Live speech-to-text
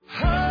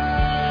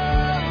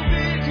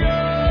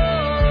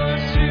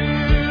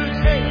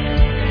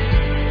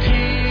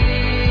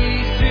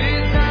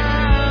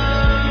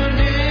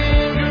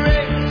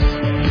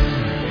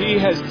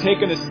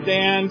taken a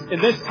stand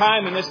in this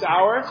time, in this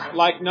hour,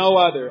 like no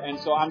other. And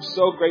so I'm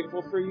so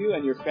grateful for you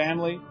and your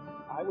family.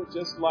 I would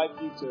just like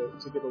you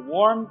to give a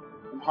warm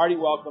and hearty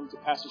welcome to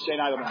Pastor Shane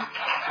Idleman.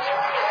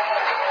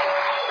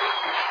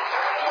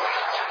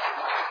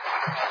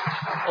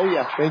 Oh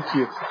yeah, thank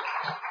you.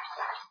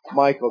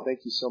 Michael,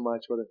 thank you so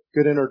much. What a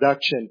good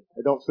introduction.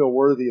 I don't feel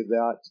worthy of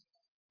that.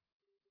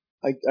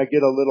 I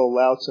get a little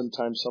loud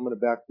sometimes, so I'm going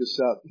to back this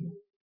up.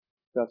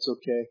 That's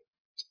okay.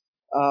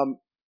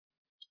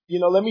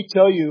 Let me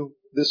tell you,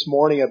 this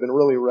morning I've been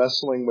really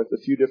wrestling with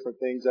a few different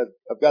things.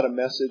 I've got a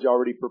message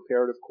already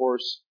prepared, of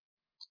course.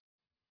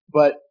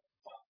 But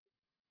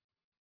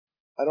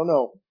I don't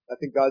know. I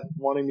think God's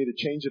wanting me to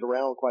change it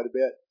around quite a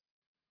bit.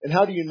 And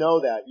how do you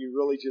know that? You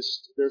really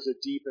there's a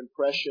deep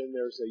impression.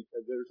 There's a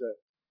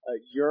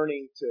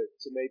yearning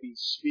to maybe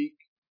speak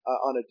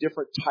on a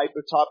different type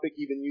of topic,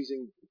 even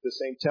using the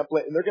same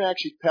template. And they're going to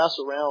actually pass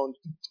around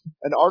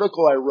an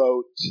article I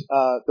wrote,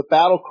 The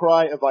Battle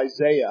Cry of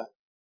Isaiah.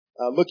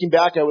 Looking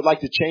back, I would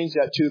like to change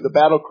that to The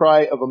Battle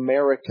Cry of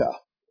America.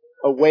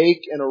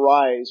 Awake and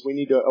arise. We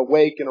need to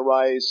awake and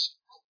arise.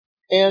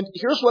 And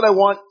here's what I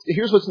want.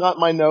 Here's what's not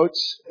in my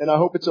notes, and I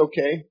hope it's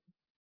okay.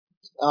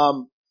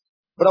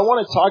 But I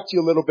want to talk to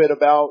you a little bit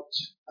about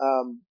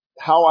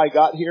how I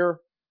got here,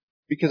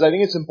 because I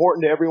think it's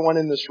important to everyone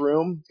in this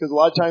room, because a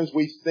lot of times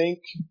we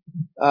think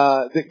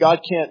that God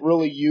can't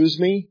really use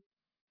me.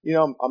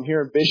 I'm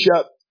here in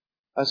Bishop.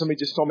 Somebody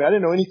just told me I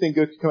didn't know anything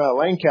good could come out of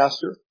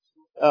Lancaster.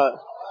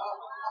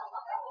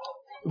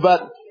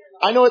 But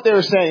I know what they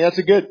were saying. That's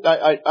a good,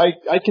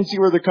 I can see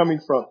where they're coming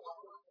from.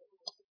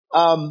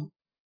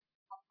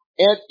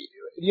 And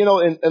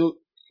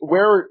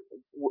where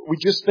we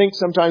just think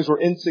sometimes we're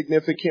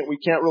insignificant, we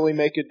can't really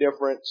make a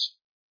difference.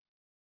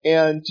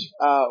 And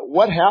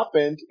what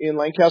happened in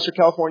Lancaster,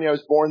 California, I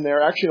was born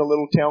there, actually in a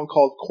little town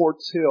called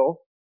Quartz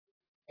Hill,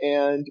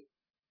 and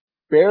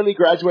barely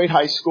graduate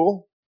high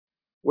school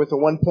with a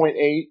 1.8.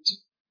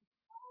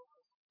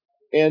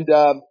 And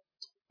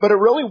but it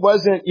really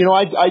wasn't,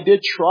 I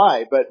did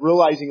try, but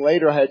realizing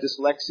later I had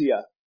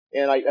dyslexia,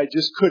 and I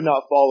just could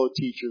not follow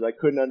teachers. I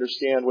couldn't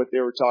understand what they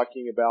were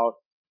talking about.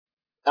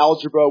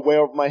 Algebra, way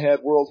over my head,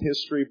 world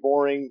history,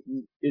 boring.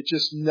 It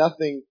just,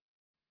 nothing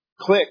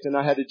clicked, and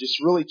I had to just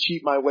really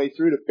cheat my way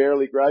through to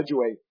barely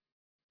graduate.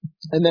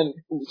 And then,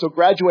 so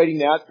graduating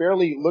that,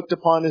 barely looked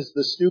upon as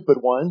the stupid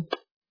one,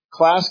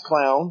 class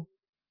clown.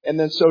 And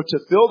then so to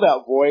fill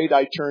that void,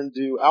 I turned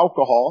to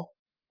alcohol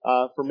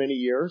for many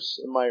years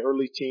in my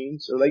early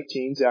teens, or late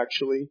teens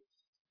actually.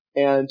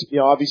 And,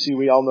 obviously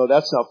we all know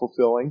that's not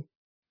fulfilling.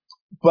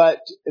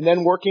 And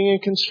then working in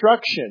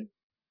construction.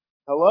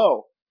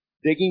 Hello.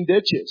 Digging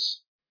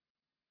ditches.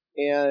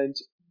 And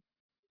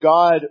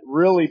God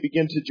really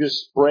began to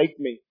just break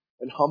me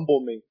and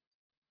humble me.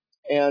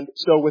 And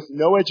so with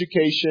no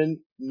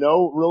education,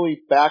 no really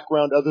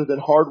background other than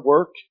hard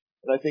work,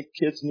 and I think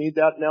kids need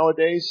that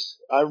nowadays.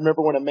 I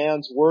remember when a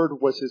man's word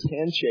was his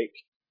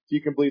handshake. If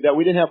you can believe that.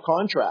 We didn't have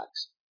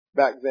contracts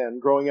back then.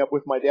 Growing up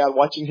with my dad,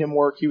 watching him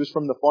work, he was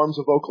from the farms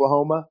of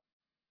Oklahoma.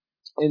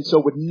 And so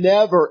would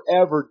never,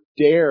 ever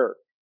dare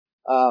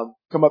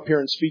come up here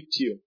and speak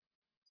to you.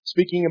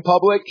 Speaking in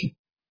public,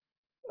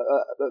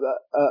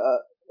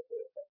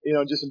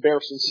 just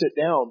embarrassed and sit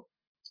down.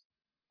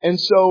 And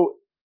so,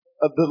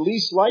 the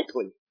least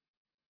likely,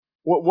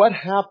 what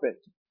happened?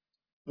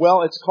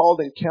 Well, it's called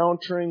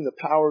encountering the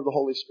power of the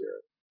Holy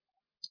Spirit.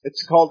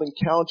 It's called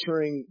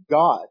encountering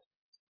God.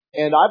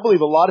 And I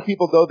believe a lot of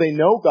people, though they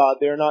know God,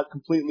 they're not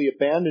completely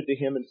abandoned to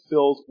Him and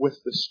filled with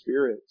the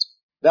Spirit.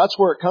 That's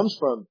where it comes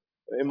from.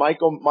 And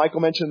Michael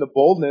mentioned the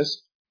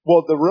boldness.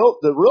 Well, the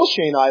real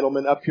Shane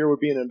Idleman up here would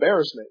be an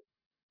embarrassment.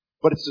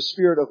 But it's the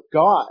Spirit of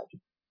God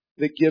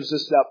that gives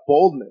us that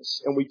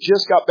boldness. And we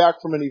just got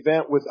back from an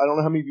event with, I don't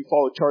know how many of you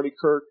follow Charlie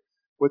Kirk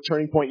with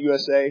Turning Point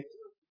USA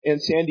in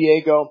San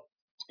Diego.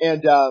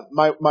 And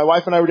my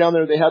wife and I were down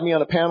there. They had me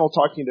on a panel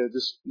talking to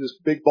this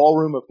big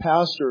ballroom of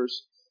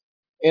pastors.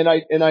 And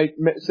I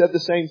said the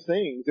same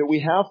thing, that we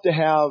have to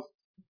have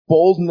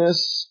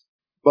boldness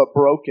but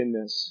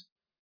brokenness.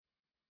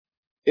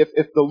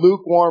 If the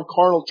lukewarm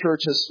carnal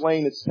church has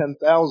slain its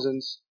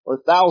 10,000s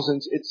or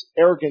thousands, its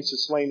arrogance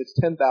has slain its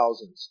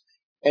 10,000s.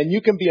 And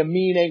you can be a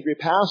mean, angry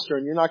pastor,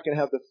 and you're not going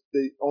to have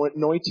the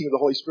anointing of the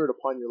Holy Spirit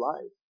upon your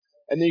life.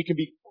 And then you can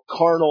be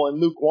carnal and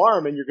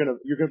lukewarm, and you're going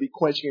to be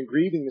quenching and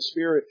grieving the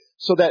Spirit.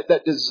 So that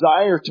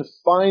desire to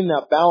find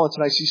that balance.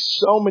 And I see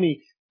so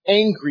many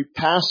angry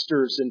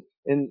pastors,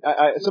 and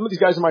some of these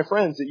guys are my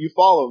friends that you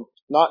follow,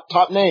 not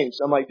top names.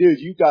 I'm like, dude,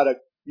 you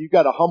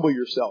gotta humble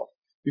yourself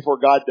before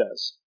God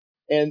does.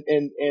 And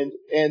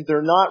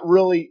they're not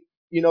really,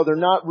 they're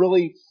not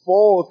really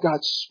full of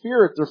God's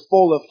Spirit. They're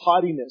full of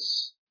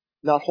haughtiness,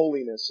 not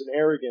holiness, and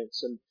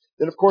arrogance. And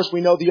then, of course,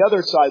 we know the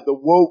other side, the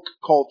woke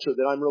culture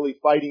that I'm really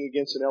fighting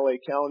against in LA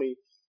County.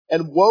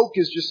 And woke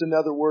is just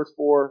another word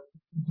for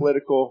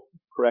political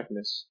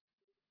correctness.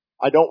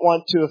 I don't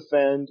want to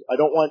offend. I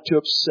don't want to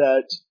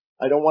upset.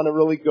 I don't want to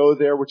really go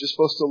there. We're just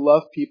supposed to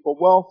love people.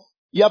 Well,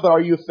 yeah, but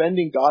are you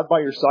offending God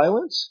by your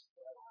silence?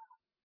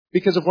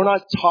 Because if we're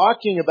not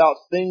talking about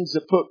things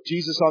that put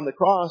Jesus on the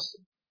cross,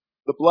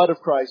 the blood of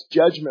Christ,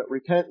 judgment,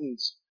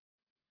 repentance,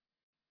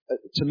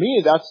 to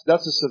me, that's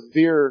a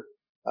severe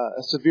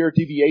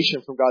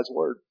deviation from God's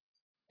word.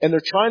 And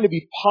they're trying to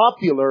be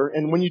popular,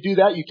 and when you do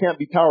that, you can't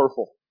be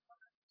powerful.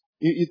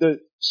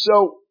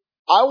 So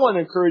I want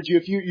to encourage you,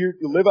 if you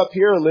live up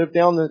here, or live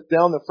down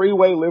the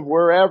freeway, live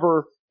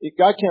wherever,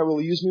 God can't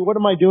really use me. What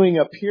am I doing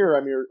up here?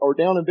 I mean, or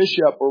down in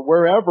Bishop, or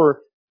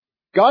wherever.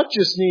 God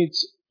just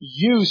needs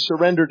you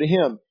surrender to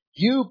Him.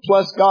 You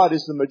plus God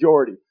is the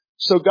majority.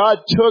 So God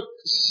took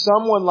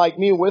someone like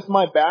me with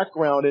my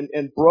background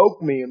and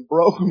broke me and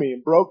broke me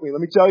and broke me.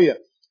 Let me tell you,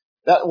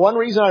 that one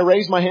reason I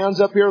raised my hands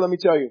up here, let me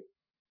tell you.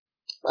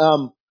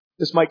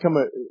 This might come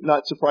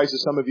not surprise to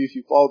some of you if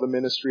you follow the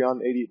ministry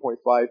on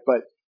 88.5,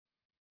 but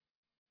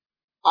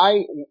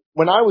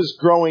when I was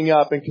growing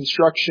up in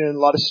construction, a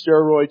lot of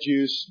steroid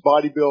use,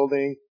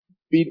 bodybuilding,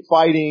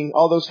 fighting,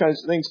 all those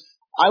kinds of things,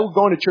 I would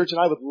go into church and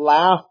I would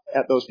laugh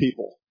at those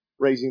people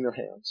raising their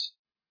hands.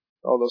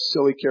 Oh, those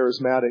silly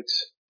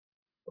charismatics.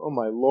 Oh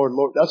my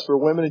Lord, that's for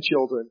women and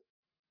children.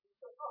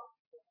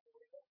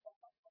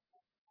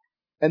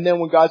 And then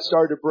when God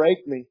started to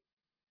break me,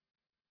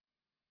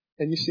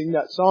 and you sing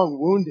that song,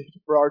 wounded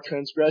for our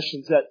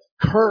transgressions, that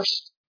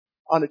cursed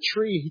on a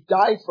tree, He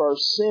died for our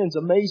sins.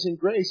 Amazing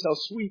grace, how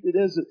sweet it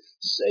is that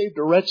saved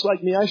a wretch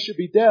like me. I should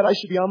be dead. I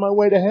should be on my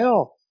way to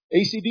hell.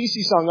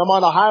 AC/DC song, I'm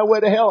on a highway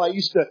to hell. I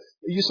used to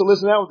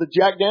listen to that with the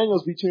Jack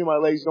Daniels between my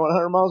legs going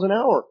 100 miles an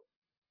hour.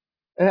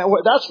 And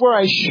that's where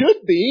I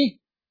should be.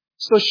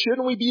 So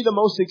shouldn't we be the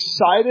most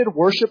excited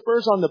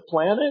worshipers on the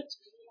planet?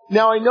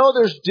 Now I know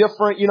there's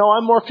different,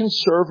 I'm more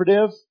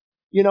conservative,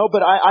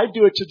 but I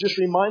do it to just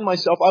remind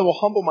myself, I will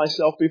humble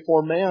myself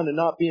before man and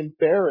not be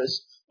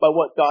embarrassed by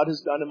what God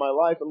has done in my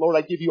life. And Lord,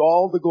 I give you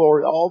all the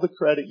glory, all the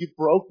credit. You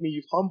broke me,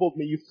 you've humbled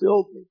me, you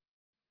filled me.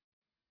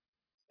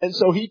 And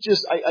so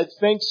I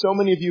thank so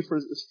many of you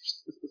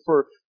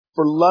for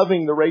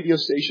loving the radio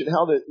station,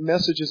 how the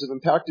messages have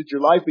impacted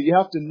your life. But you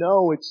have to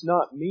know it's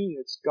not me.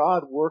 It's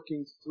God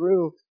working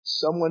through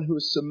someone who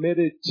is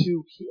submitted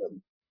to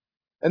Him.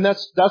 And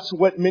that's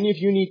what many of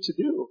you need to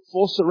do.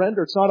 Full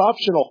surrender. It's not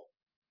optional.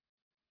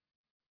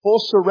 Full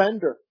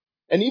surrender.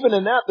 And even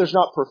in that, there's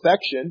not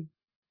perfection.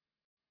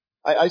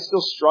 I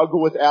still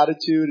struggle with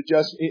attitude.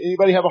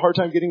 Anybody have a hard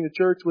time getting to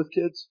church with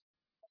kids?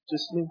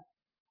 Just me?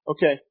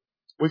 Okay.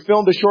 We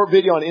filmed a short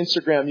video on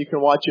Instagram. You can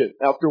watch it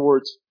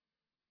afterwards.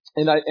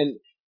 And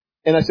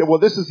I said, well,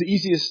 this is the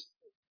easiest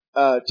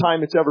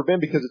time it's ever been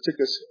because it took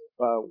us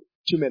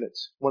 2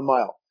 minutes, 1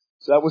 mile.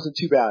 So that wasn't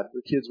too bad.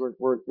 The kids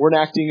weren't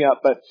acting up.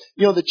 But,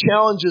 the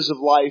challenges of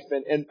life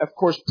and of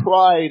course,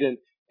 pride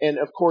and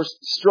of course,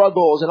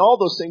 struggles and all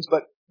those things.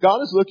 But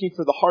God is looking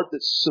for the heart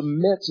that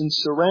submits and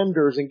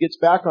surrenders and gets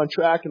back on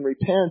track and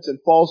repents and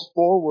falls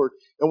forward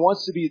and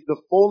wants to be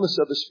the fullness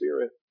of the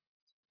Spirit.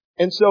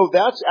 And so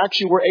that's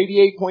actually where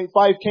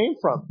 88.5 came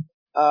from.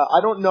 I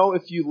don't know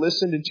if you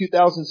listened in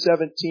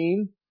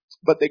 2017,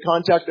 but they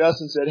contacted us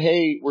and said,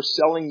 hey, we're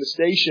selling the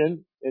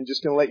station and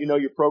just going to let you know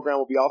your program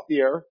will be off the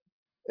air.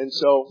 And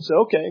so,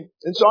 okay.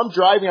 And so I'm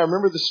driving. I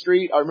remember the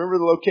street. I remember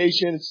the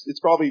location. It's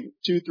probably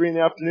 2, 3 in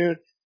the afternoon.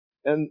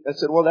 And I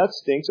said, well, that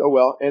stinks. Oh,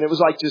 well. And it was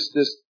like just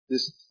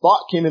this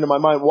thought came into my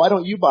mind. Why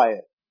don't you buy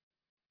it?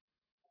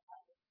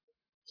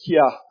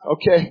 Yeah.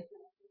 Okay.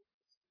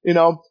 And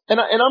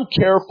I'm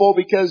careful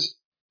because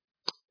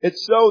this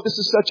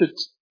is such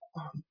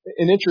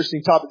an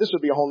interesting topic. This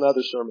would be a whole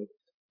nother sermon.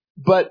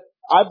 But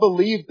I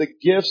believe the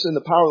gifts and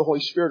the power of the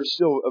Holy Spirit are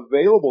still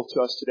available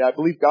to us today. I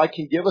believe God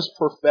can give us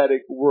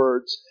prophetic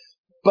words,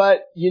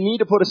 but you need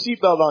to put a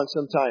seatbelt on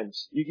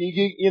sometimes.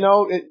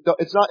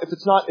 It's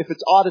not, if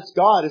it's odd, it's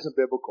God isn't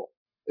biblical.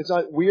 It's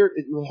not weird.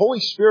 The Holy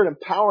Spirit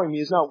empowering me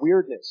is not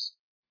weirdness.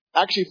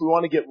 Actually, if we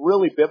want to get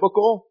really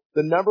biblical,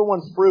 the number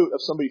one fruit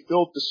of somebody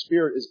filled with the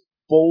Spirit is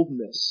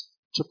boldness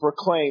to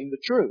proclaim the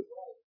truth.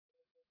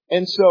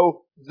 And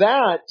so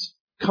that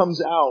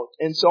comes out.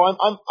 And so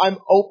I'm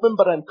open,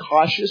 but I'm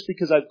cautious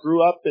because I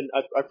grew up and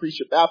I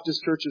preach at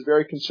Baptist churches,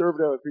 very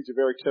conservative. I preach a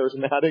very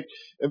charismatic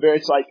and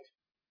it's like,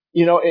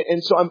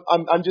 and so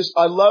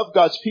I love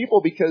God's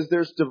people because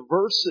there's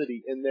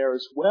diversity in there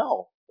as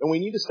well. And we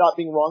need to stop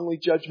being wrongly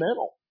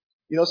judgmental.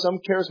 Some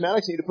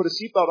charismatics need to put a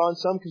seatbelt on.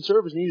 Some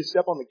conservatives need to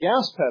step on the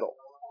gas pedal.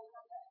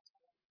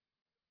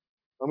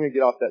 I'm going to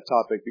get off that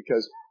topic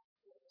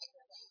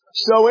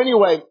so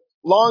anyway,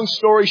 long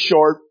story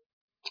short,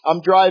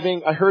 I'm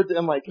driving. I heard that.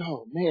 I'm like,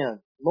 oh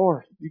man,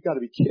 Lord, you got to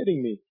be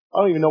kidding me.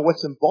 I don't even know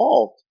what's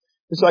involved.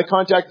 And so I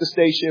contact the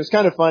station. It's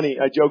kind of funny.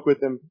 I joke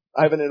with him.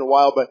 I haven't in a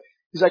while, but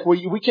he's like, well,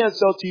 we can't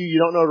sell to you. You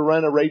don't know how to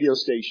run a radio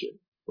station.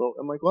 Well,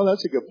 I'm like, well,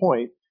 that's a good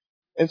point.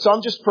 And so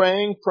I'm just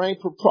praying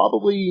for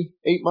probably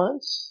 8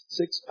 months,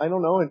 6, I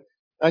don't know. And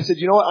I said,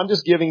 you know what? I'm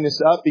just giving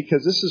this up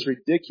because this is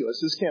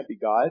ridiculous. This can't be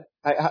God.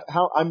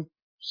 I'm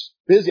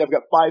busy. I've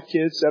got 5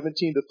 kids,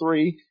 17 to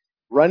 3.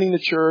 Running the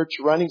church,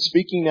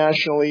 speaking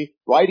nationally,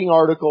 writing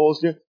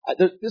articles.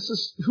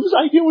 Whose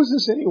idea was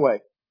this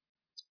anyway?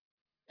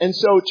 And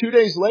so 2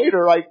 days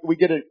later, we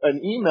get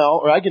an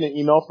email, or I get an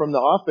email from the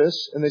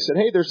office, and they said,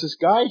 hey, there's this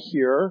guy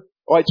here.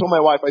 Oh, I told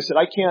my wife, I said,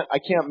 I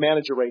can't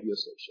manage a radio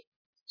station.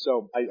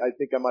 So I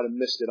think I might have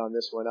missed it on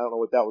this one. I don't know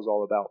what that was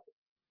all about.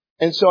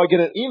 And so I get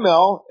an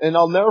email, and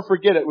I'll never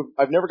forget it.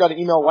 I've never got an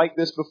email like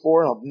this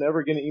before, and I'll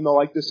never get an email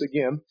like this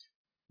again.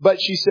 But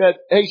she said,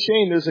 hey,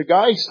 Shane, there's a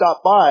guy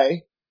stopped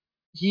by.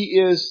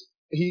 He's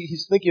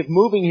thinking of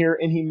moving here,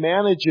 and he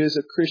manages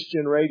a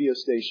Christian radio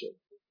station.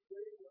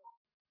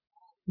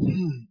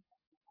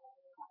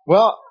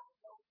 Well,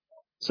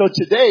 so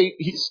today,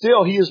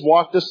 he has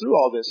walked us through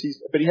all this.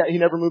 But he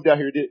never moved out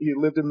here. He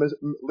lives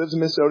in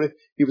Minnesota.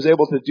 He was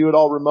able to do it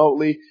all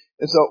remotely.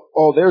 And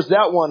so, there's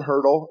that one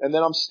hurdle. And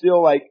then I'm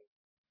still like,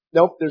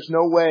 nope, there's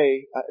no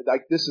way.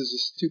 This is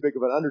just too big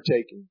of an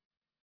undertaking.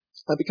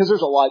 Because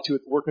there's a lot to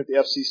it, working with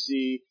the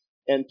FCC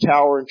and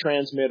tower and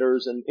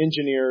transmitters and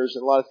engineers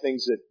and a lot of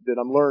things that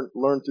I'm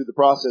learned through the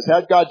process.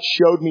 Had God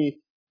showed me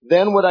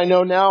then what I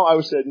know now, I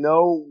would have said,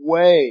 no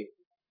way.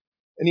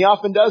 And He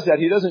often does that.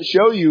 He doesn't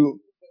show you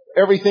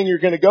everything you're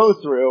going to go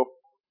through.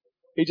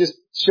 He just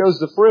shows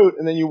the fruit,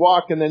 and then you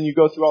walk, and then you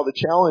go through all the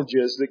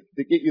challenges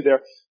that get you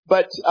there.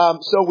 But I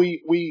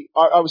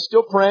was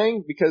still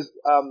praying because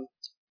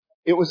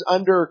it was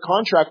under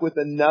contract with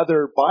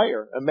another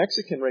buyer, a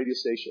Mexican radio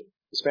station,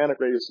 Hispanic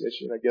radio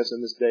station. I guess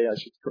in this day I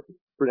should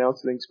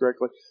pronounce things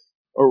correctly,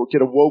 or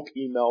get a woke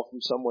email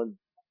from someone.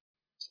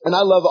 And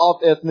I love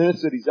all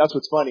ethnicities. That's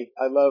what's funny.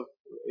 I love.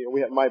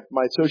 We have my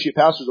associate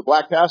pastor is a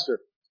black pastor.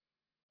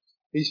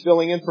 He's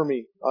filling in for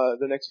me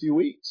the next few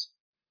weeks.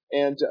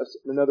 And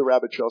another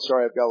rabbit trail.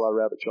 Sorry, I've got a lot of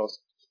rabbit trails.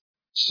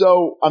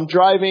 So I'm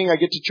driving. I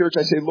get to church.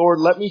 I say, Lord,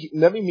 let me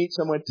meet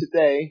someone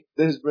today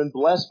that has been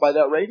blessed by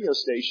that radio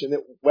station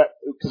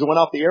because it went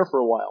off the air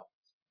for a while.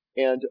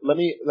 And let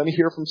me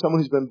hear from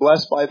someone who's been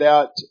blessed by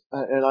that.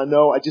 And I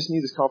know I just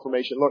need this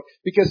confirmation, Lord,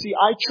 because see,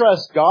 I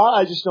trust God.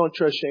 I just don't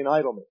trust Shane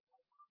Idleman.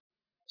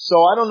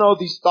 So I don't know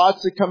these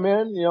thoughts that come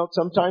in.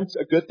 Sometimes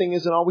a good thing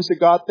isn't always a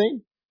God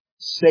thing.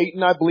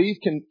 Satan, I believe,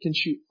 can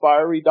shoot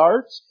fiery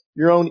darts.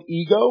 Your own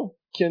ego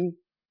can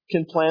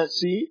plant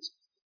seeds.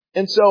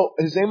 And so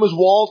his name was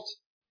Walt.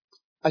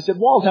 I said,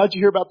 Walt, how'd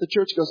you hear about the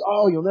church? He goes,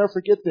 oh, you'll never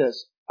forget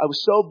this. I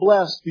was so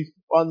blessed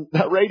on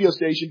that radio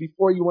station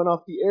before you went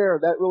off the air.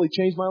 That really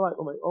changed my life.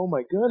 I'm like, oh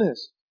my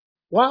goodness.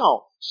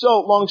 Wow.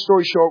 So long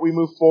story short, we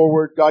moved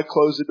forward. God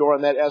closed the door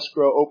on that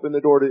escrow, opened the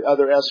door to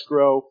other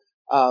escrow.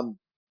 The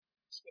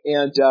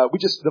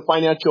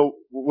financial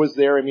was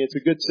there. I mean, it's a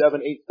good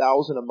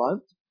 $7,000-8,000 a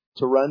month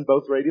to run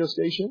both radio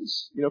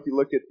stations. If you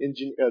look at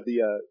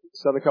the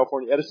Southern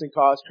California Edison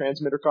costs,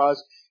 transmitter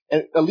costs,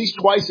 and at least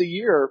twice a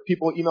year,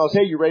 people email us,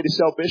 hey, you ready to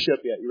sell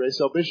Bishop yet? You ready to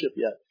sell Bishop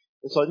yet?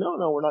 And so,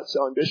 no, we're not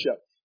selling Bishop.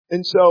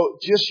 And so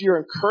just your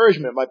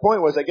encouragement. My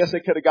point was, I guess I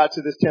could have got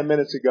to this 10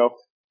 minutes ago,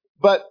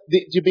 but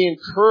to be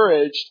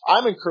encouraged,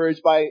 I'm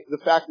encouraged by the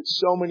fact that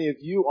so many of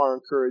you are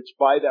encouraged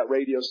by that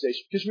radio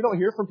station because we don't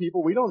hear from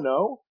people we don't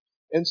know.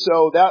 And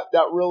so that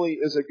really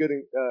is a good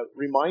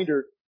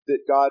reminder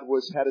that God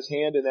had His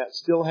hand in that,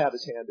 still had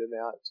His hand in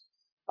that.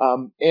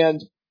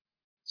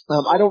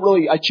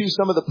 I choose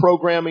some of the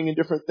programming and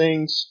different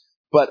things,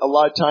 but a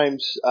lot of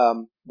times,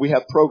 we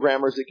have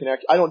programmers that can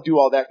I don't do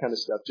all that kind of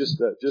stuff, just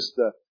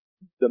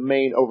the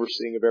main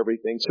overseeing of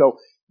everything. So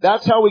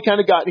that's how we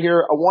kind of got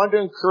here. I wanted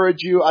to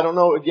encourage you. I don't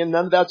know, again,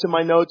 none of that's in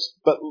my notes,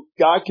 but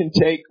God can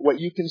take what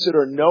you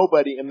consider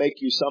nobody and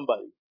make you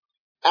somebody.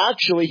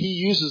 Actually, He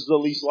uses the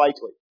least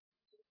likely.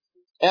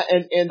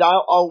 And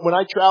I'll when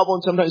I travel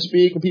and sometimes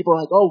speak, and people are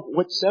like, oh,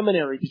 what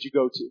seminary did you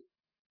go to?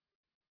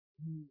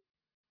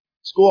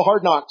 School of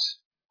Hard Knocks.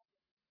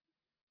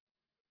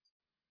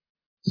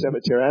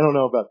 Cemetery. I don't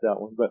know about that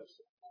one,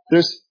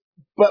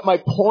 but my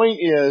point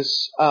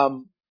is,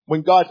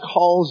 when God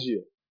calls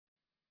you,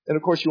 and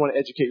of course you want to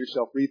educate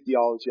yourself, read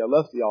theology. I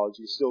love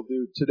theology, still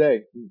do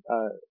today.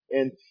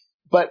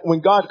 But when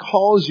God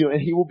calls you,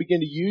 and He will begin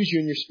to use you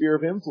in your sphere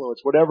of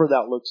influence, whatever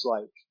that looks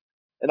like.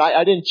 And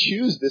I didn't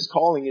choose this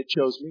calling, it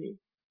chose me.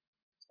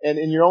 And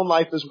in your own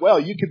life as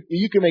well, you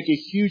can make a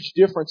huge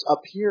difference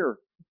up here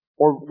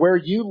or where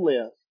you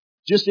live,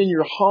 just in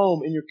your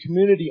home, in your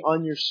community,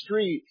 on your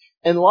street.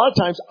 And a lot of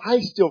times I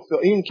still feel,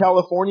 even in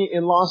California,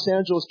 in Los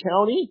Angeles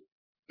County,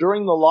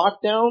 during the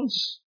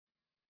lockdowns,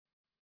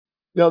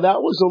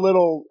 that was a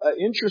little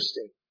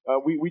interesting.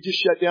 We just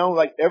shut down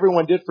like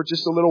everyone did for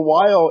just a little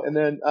while. And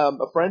then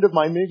a friend of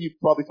mine, maybe you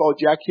probably followed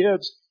Jack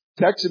Hibbs,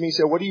 texted me,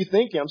 said, what are you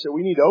thinking? I said,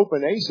 we need to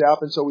open ASAP.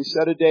 And so we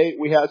set a date.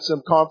 We had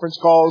some conference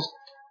calls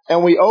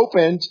and we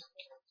opened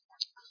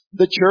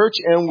the church,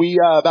 and we,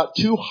 about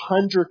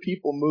 200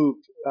 people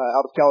moved,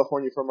 out of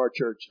California from our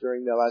church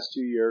during the last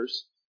 2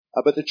 years.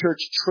 But the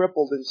church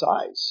tripled in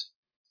size,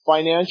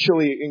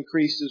 financially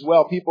increased as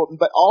well.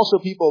 But also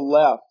people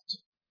left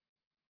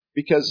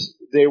because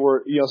they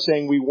were,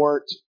 saying we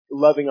weren't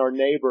loving our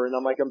neighbor. And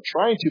I'm like, I'm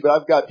trying to, but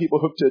I've got people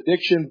hooked to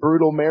addiction,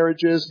 brutal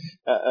marriages,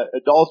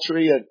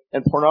 adultery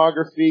and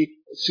pornography,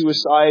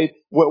 suicide.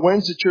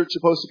 When's the church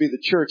supposed to be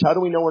the church? How do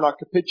we know we're not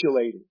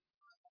capitulating?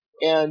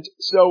 And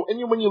so,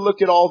 when you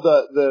look at all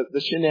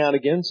the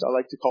shenanigans, I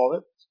like to call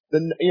it,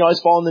 I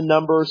was following the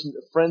numbers, and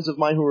friends of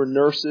mine who were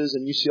nurses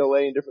and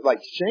UCLA and different, like,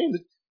 shame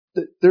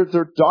that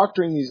they're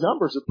doctoring these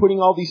numbers. They're putting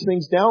all these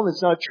things down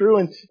that's not true.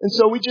 And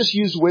so we just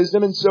used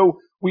wisdom. And so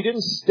we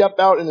didn't step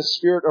out in a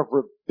spirit of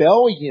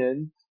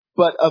rebellion,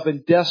 but of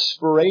in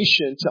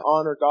desperation to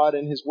honor God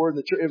and His Word in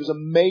the church. It was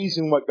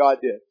amazing what God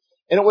did.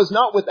 And it was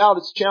not without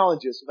its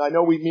challenges. And I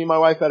know me and my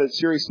wife had a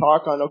serious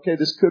talk on, okay,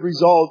 this could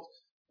result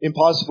in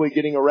possibly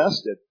getting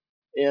arrested.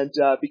 And,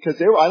 because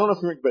they were, I don't know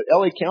if you remember, but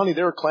LA County,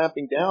 they were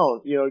clamping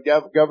down.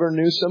 Governor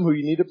Newsom, who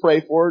you need to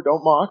pray for,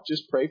 don't mock,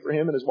 just pray for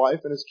him and his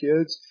wife and his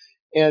kids.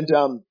 And,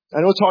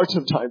 I know it's hard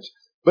sometimes,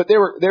 but they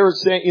were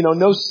saying,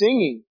 no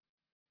singing,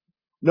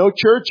 no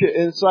church.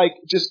 And it's like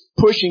just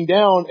pushing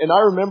down. And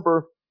I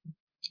remember,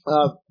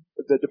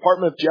 the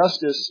Department of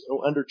Justice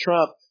under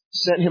Trump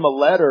sent him a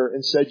letter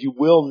and said, you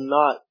will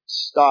not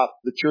stop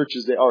the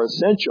churches. They are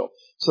essential.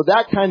 So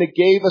that kind of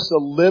gave us a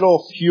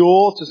little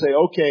fuel to say,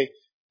 okay,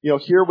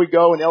 here we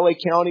go in LA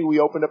County. We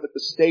opened up at the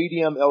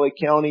stadium. LA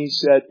County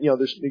said,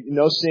 there's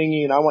no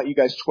singing and I want you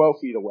guys 12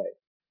 feet away.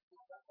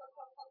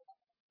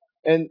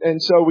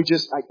 And so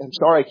I'm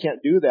sorry, I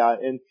can't do that.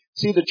 And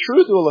see, the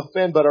truth will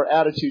offend, but our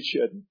attitude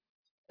shouldn't.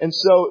 And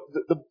so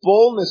the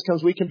boldness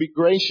comes, we can be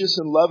gracious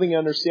and loving and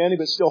understanding,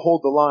 but still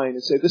hold the line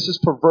and say, this is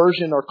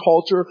perversion in our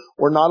culture.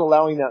 We're not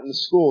allowing that in the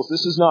schools.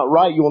 This is not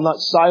right. You will not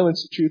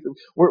silence the truth.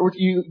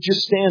 You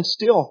just stand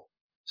still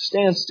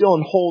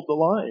and hold the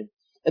line.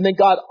 And then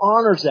God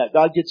honors that.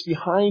 God gets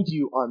behind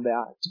you on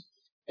that.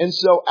 And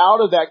so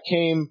out of that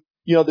came,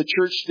 the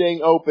church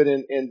staying open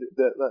and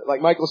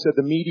like Michael said,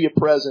 the media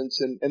presence.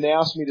 And they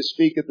asked me to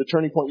speak at the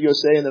Turning Point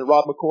USA. And then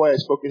Rob McCoy, I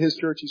spoke at his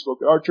church. He spoke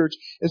at our church.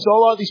 And so a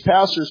lot of these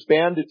pastors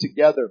banded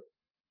together.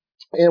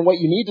 And what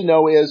you need to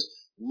know is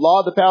a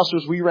lot of the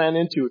pastors we ran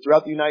into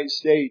throughout the United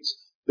States,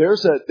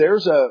 there's a I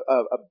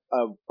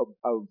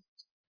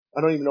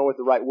don't even know what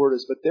the right word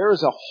is, but there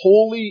is a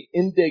holy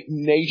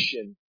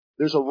indignation.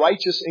 There's a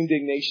righteous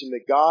indignation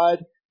that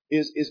God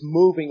is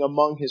moving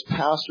among His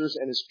pastors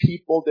and His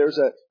people. There's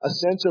a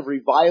sense of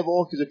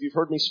revival, because if you've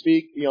heard me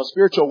speak,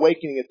 spiritual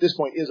awakening at this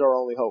point is our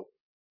only hope.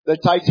 The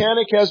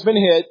Titanic has been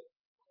hit.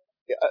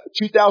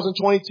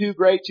 2022,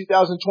 great.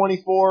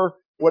 2024,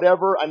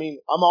 whatever. I mean,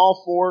 I'm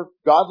all for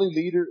godly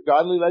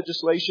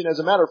legislation. As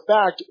a matter of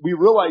fact, we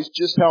realized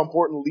just how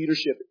important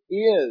leadership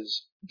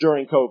is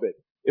during COVID.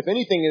 If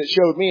anything, it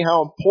showed me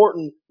how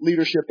important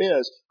leadership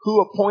is.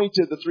 Who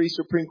appointed the 3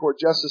 Supreme Court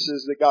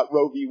justices that got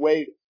Roe v.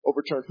 Wade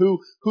overturned? Who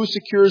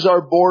secures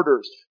our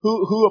borders?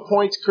 Who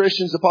appoints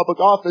Christians to public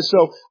office?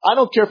 So I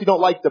don't care if you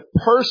don't like the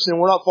person.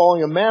 We're not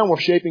following a man. We're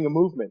shaping a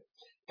movement.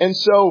 And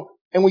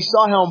we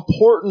saw how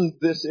important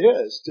this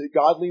is to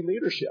godly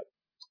leadership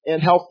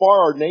and how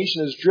far our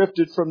nation has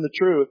drifted from the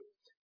truth.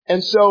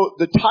 And so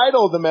the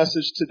title of the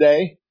message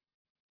today,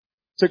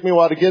 took me a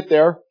while to get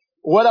there.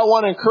 What I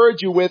want to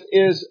encourage you with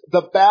is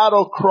the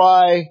battle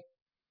cry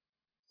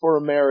for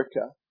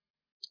America.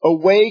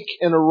 Awake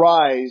and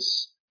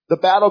arise. The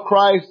battle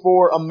cry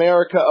for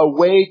America.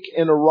 Awake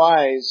and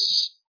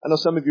arise. I know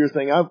some of you are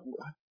thinking,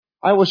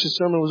 I wish the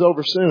sermon was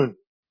over soon.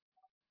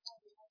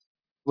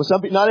 Well,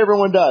 not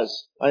everyone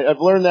does. I've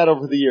learned that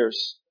over the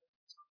years.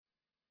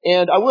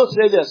 And I will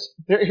say this.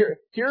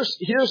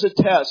 Here's a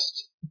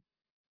test.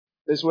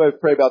 This is what I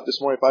pray about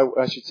this morning, if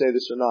I should say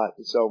this or not.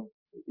 And so,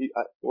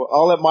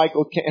 I'll let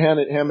Michael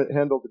handle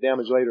the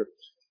damage later.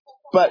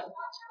 But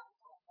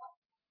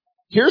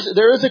there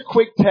is a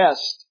quick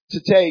test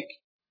to take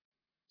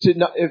to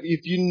know,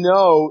 if you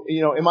know,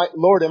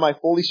 am I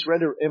fully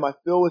surrendered? Am I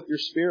filled with your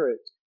Spirit?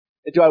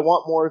 And do I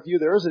want more of you?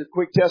 There is a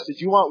quick test. Did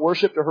you want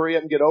worship to hurry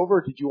up and get over,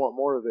 or did you want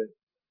more of it?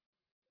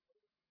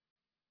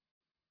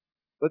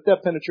 Let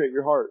that penetrate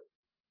your heart.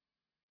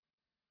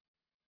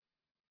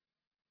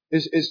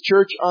 Is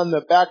church on the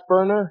back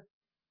burner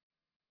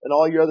and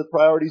all your other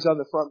priorities on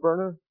the front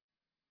burner?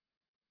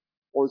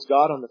 Or is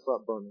God on the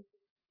front burner?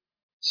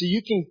 See,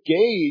 you can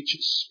gauge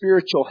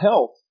spiritual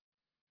health.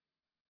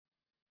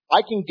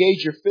 I can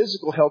gauge your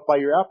physical health by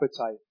your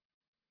appetite.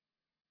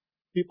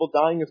 People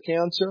dying of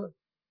cancer,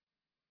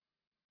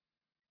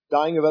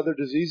 dying of other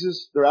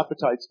diseases, their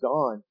appetite's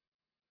gone.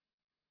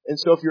 And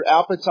so if your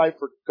appetite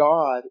for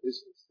God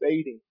is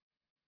fading,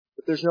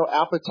 if there's no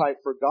appetite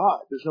for God,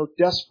 there's no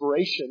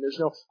desperation,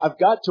 I've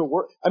got to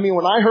work. I mean,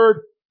 when I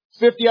heard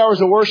 50 hours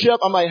of worship,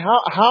 I'm like,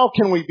 how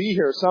can we be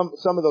here some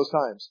of those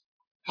times?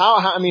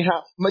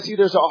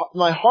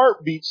 My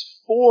heart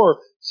beats for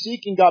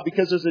seeking God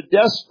because there's a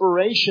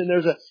desperation.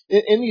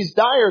 In these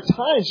dire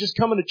times, just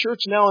coming to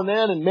church now and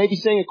then and maybe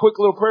saying a quick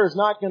little prayer is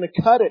not going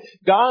to cut it.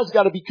 God's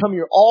got to become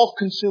your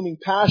all-consuming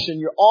passion,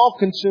 your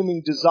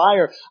all-consuming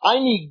desire. I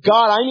need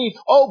God.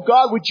 Oh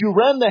God, would you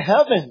rend the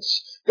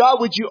heavens?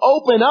 God, would you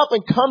open up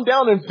and come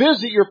down and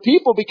visit your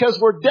people because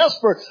we're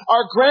desperate.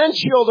 Our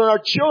grandchildren, our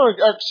children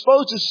are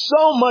exposed to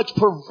so much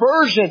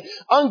perversion,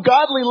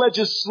 ungodly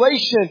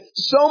legislation.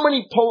 So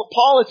many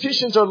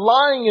politicians are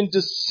lying and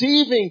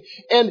deceiving.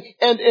 And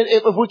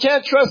if we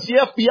can't trust the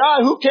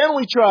FBI, who can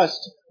we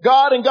trust?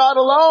 God and God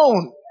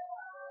alone.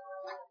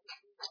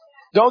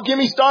 Don't get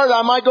me started.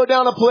 I might go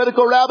down a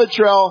political rabbit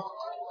trail.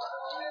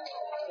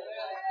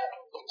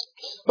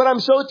 But I'm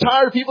so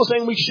tired of people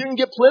saying we shouldn't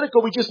get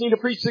political. We just need to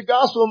preach the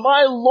gospel.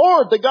 My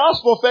Lord, the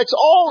gospel affects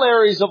all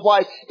areas of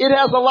life. It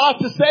has a lot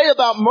to say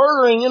about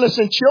murdering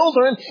innocent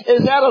children.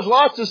 It has a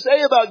lot to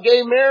say about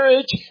gay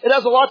marriage. It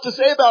has a lot to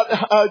say about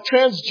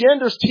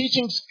transgenders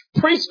teaching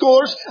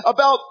preschoolers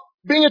about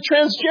being a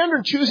transgender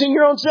and choosing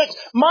your own sex.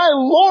 My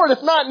Lord,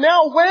 if not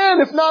now,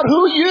 when? If not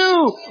who,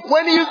 you?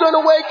 When are you going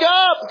to wake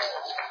up?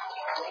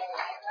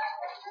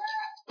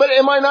 But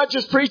am I not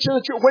just preaching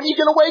the truth? When are you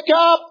going to wake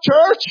up,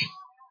 church?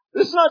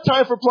 This is not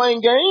time for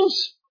playing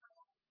games.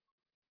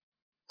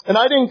 And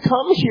I didn't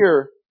come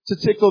here to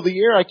tickle the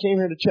ear. I came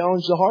here to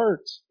challenge the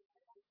heart.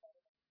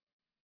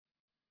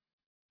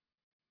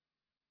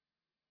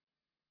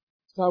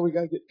 God, we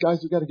got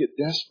to get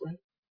desperate.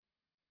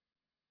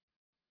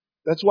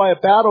 That's why a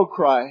battle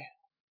cry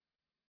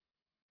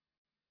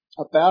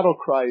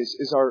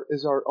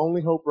is our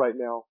only hope right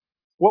now.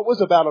 What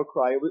was a battle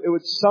cry? It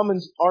would summon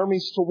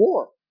armies to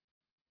war.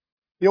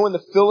 You know, when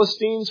the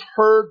Philistines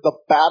heard the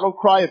battle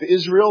cry of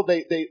Israel,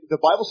 the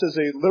Bible says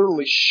they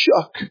literally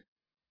shook.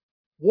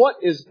 What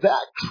is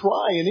that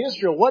cry in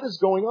Israel? What is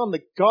going on? The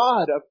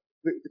God of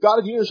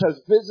the universe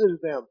has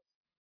visited them.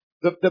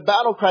 The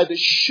battle cry that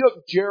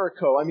shook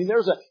Jericho. I mean,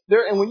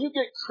 and when you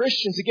get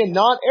Christians, again,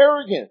 not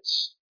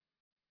arrogance,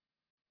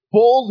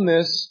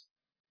 boldness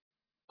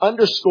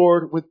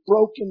underscored with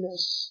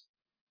brokenness.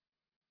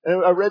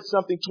 And I read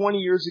something 20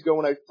 years ago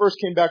when I first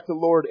came back to the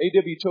Lord.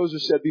 A.W. Tozer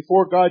said,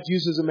 before God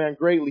uses a man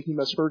greatly, he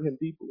must hurt him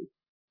deeply.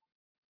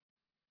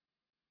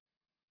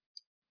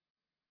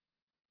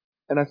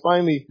 And I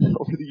finally,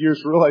 over the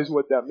years, realized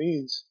what that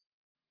means.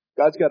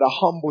 God's got to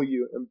humble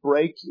you and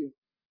break you.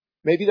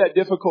 Maybe that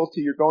difficulty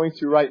you're going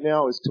through right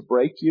now is to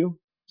break you.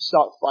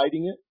 Stop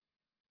fighting it.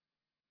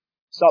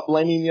 Stop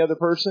blaming the other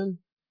person.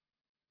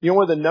 You know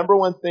what? The number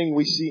one thing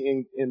we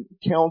see in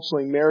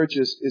counseling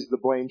marriages is the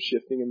blame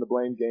shifting and the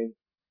blame game.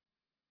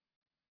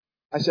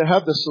 I said, I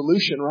have the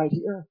solution right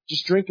here.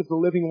 Just drink of the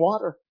living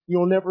water.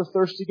 You'll never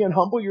thirst again.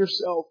 Humble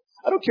yourself.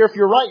 I don't care if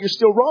you're right. You're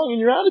still wrong in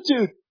your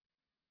attitude.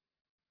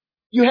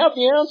 You have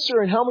the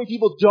answer, and how many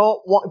people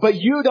don't want, but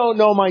you don't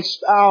know my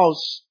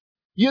spouse.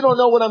 You don't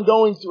know what I'm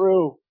going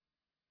through.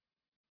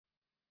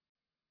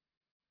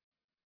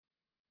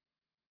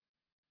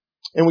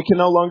 And we can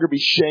no longer be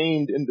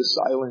shamed into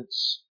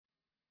silence.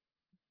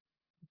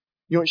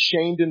 You know what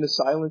shamed into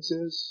silence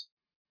is?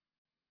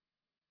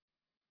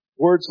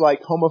 Words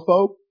like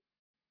homophobe.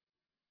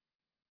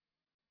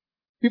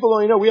 People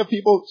don't even know. We have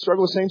people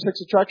struggle with same-sex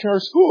attraction at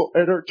our school,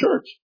 at our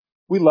church.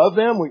 We love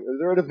them.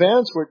 They're at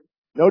events. We're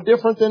no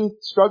different than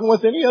struggling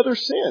with any other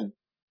sin.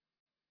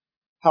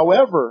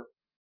 However,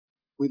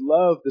 we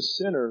love the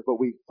sinner,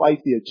 but we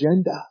fight the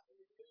agenda.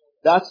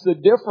 That's the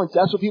difference.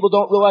 That's what people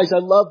don't realize. I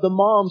love the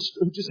moms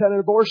who just had an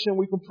abortion.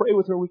 We can pray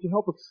with her. We can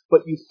help her.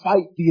 But you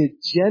fight the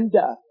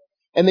agenda.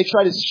 And they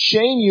try to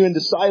shame you into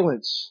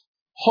silence.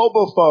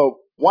 Homophobe,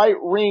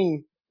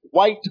 right-wing,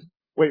 white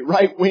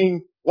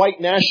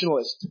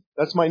nationalist.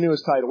 That's my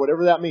newest title,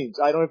 whatever that means.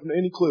 I don't have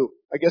any clue.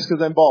 I guess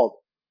because I'm bald.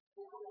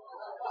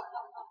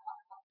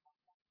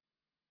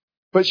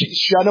 But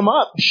shut them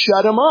up.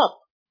 Shut them up.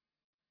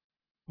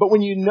 But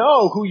when you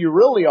know who you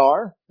really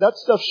are, that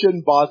stuff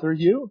shouldn't bother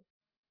you.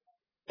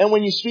 And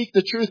when you speak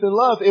the truth in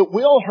love, it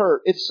will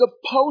hurt. It's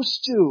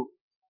supposed to.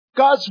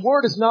 God's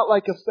word is not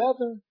like a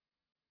feather.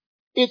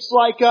 It's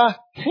like a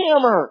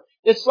hammer.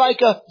 It's like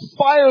a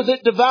fire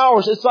that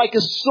devours. It's like a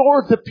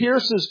sword that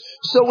pierces.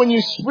 So when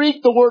you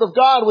speak the word of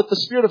God with the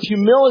spirit of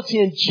humility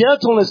and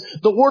gentleness,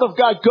 the word of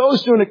God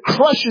goes through and it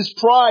crushes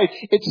pride.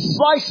 It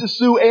slices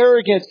through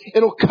arrogance.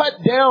 It'll cut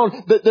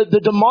down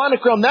the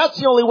demonic realm. That's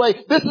the only way.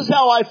 This is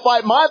how I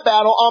fight my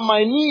battle, on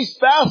my knees,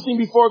 fasting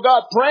before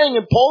God, praying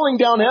and pulling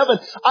down heaven.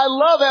 I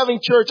love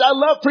having church. I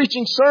love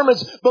preaching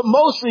sermons, but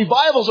most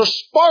revivals are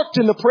sparked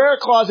in the prayer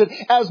closet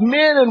as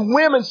men and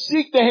women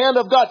seek the hand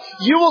of God.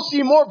 You will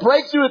see more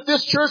breakthrough at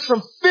this church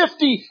from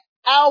 50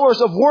 hours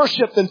of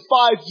worship than 5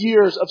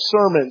 years of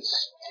sermons.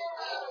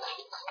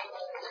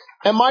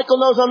 And Michael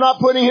knows I'm not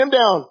putting him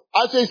down.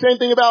 I'd say the same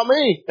thing about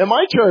me and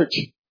my church.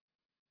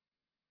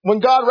 When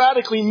God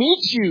radically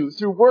meets you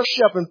through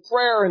worship and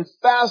prayer and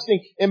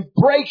fasting and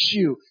breaks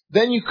you,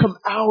 then you come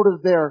out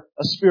of there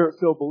a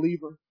spirit-filled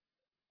believer.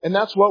 And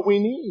that's what we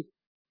need.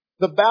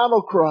 The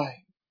battle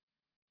cry.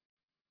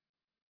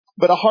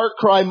 But a heart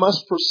cry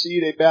must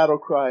precede a battle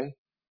cry.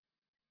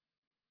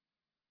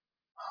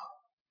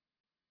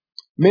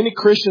 Many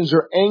Christians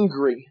are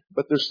angry,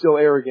 but they're still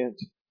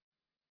arrogant.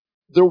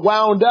 They're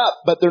wound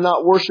up, but they're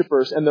not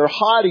worshipers. And they're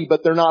haughty,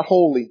 but they're not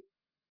holy.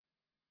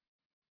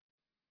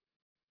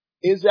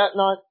 Is that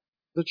not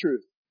the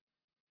truth?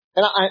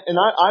 And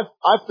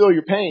I feel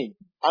your pain.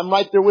 I'm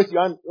right there with you.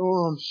 I'm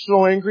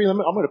so angry. I'm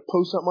going to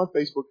post something on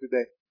Facebook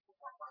today.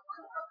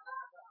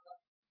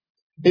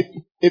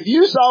 If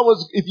you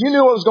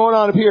knew what was going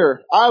on up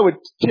here, I would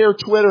tear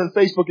Twitter and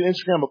Facebook and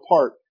Instagram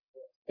apart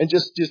and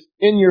just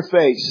in your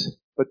face.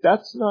 But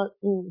that's not,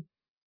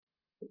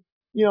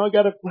 I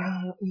got to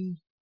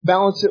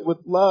balance it with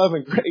love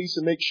and grace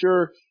and make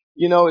sure,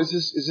 is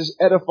this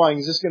edifying?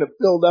 Is this going to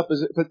build up?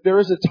 But there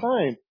is a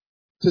time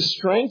to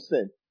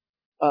strengthen,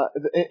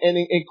 and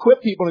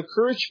equip people, and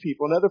encourage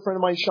people. Another friend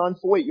of mine, Sean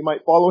Foyt, you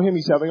might follow him.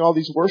 He's having all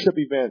these worship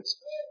events.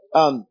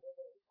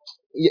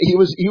 He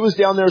was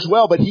down there as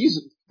well, but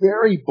he's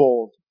very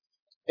bold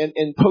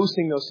and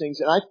posting those things.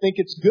 And I think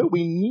it's good.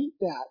 We need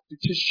that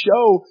to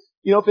show,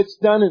 if it's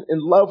done in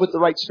love with the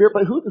right spirit.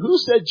 But who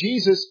said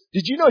Jesus?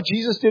 Did you know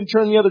Jesus didn't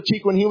turn the other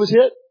cheek when he was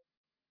hit?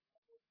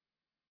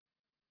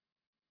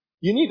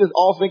 You need to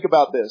all think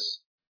about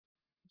this.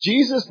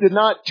 Jesus did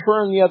not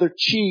turn the other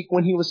cheek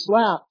when he was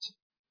slapped.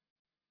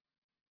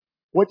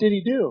 What did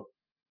he do?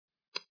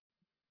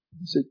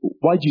 He said,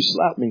 "Why'd you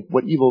slap me?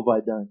 What evil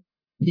have I done?"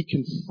 He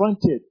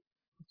confronted.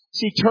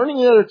 See, turning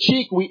the other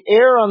cheek, we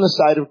err on the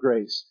side of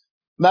grace.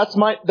 That's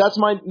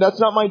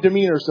not my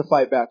demeanor is to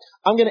fight back.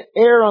 I'm going to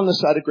err on the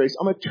side of grace.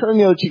 I'm going to turn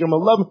the other cheek. I'm going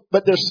to love him.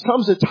 But there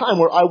comes a time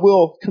where I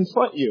will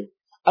confront you.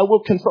 I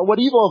will confront. What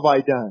evil have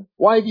I done?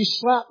 Why have you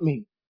slapped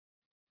me?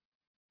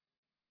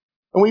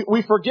 And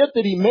we forget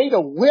that he made a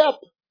whip.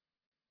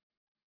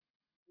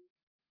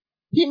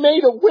 He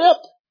made a whip.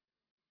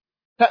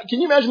 Can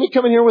you imagine me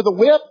coming here with a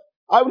whip?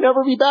 I would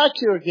never be back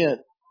here again.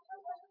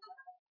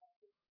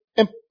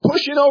 And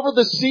pushing over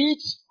the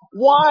seats?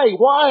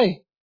 Why?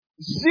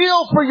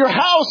 Zeal for your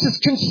house has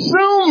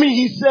consumed me,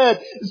 he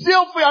said.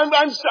 Zeal for,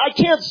 I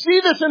can't see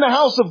this in the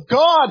house of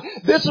God.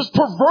 This is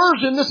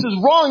perversion. This is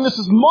wrong. This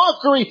is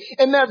mockery.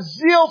 And that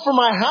zeal for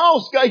my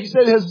house, God, he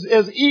said,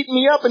 has eaten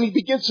me up. And he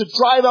begins to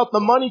drive out the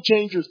money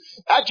changers.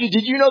 Actually,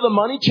 did you know the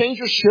money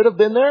changers should have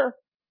been there?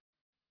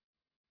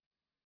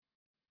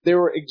 They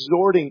were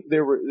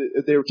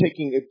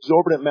taking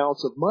exorbitant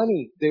amounts of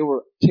money. They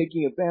were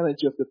taking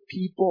advantage of the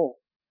people.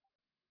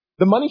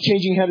 The money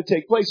changing had to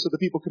take place so the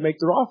people could make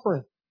their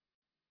offering.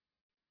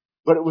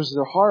 But it was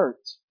their heart.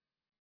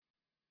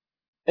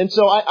 And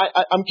so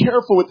I'm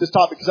careful with this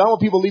topic because I don't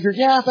want people to leave here,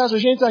 yeah, Pastor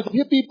James, I can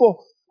hit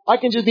people. I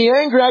can just be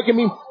angry.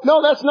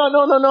 No, that's not,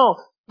 no.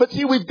 But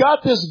see, we've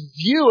got this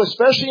view,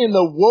 especially in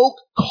the woke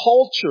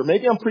culture.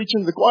 Maybe I'm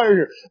preaching to the choir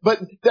here. But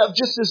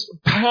just this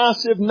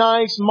passive,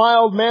 nice,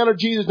 mild manner.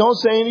 Jesus, don't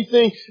say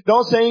anything.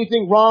 Don't say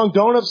anything wrong.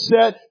 Don't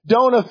upset.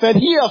 Don't offend.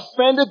 He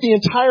offended the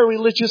entire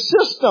religious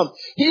system.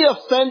 He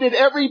offended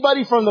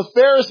everybody from the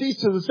Pharisees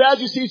to the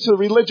Sadducees to the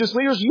religious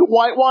leaders. You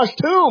whitewash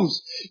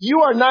tombs.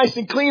 You are nice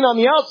and clean on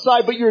the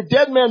outside, but you're a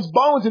dead man's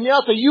bones in the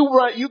outside.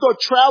 You go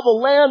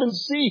travel land and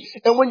sea.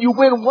 And when you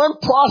win one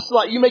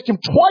proselyte, you make him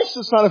twice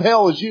the son of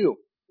hell as you.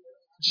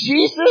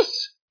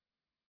 Jesus,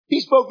 he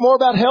spoke more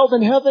about hell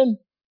than heaven.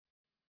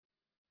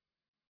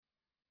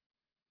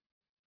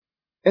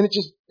 And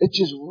it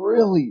just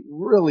really,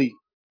 really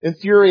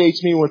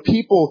infuriates me when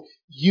people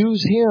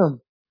use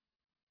him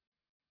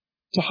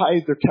to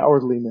hide their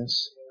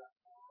cowardliness.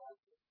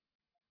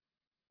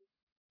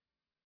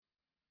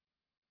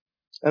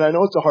 And I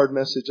know it's a hard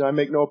message, and I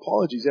make no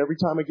apologies. Every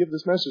time I give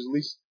this message, at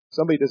least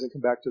somebody doesn't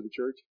come back to the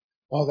church.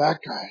 Oh, that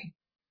guy.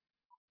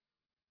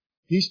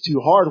 He's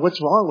too hard. What's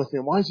wrong with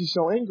him? Why is he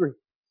so angry?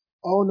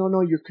 Oh,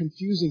 no, you're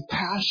confusing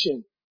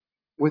passion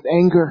with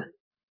anger.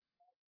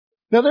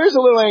 Now, there's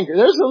a little anger.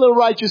 There's a little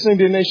righteous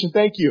indignation.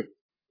 Thank you.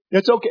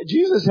 It's okay.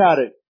 Jesus had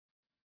it.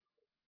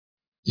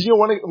 Did you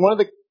know one of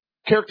the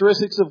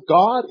characteristics of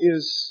God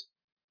is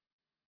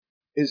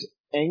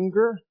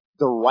anger,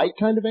 the right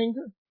kind of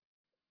anger?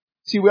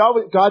 See,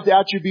 God's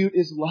attribute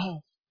is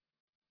love.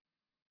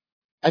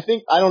 I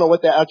don't know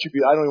what that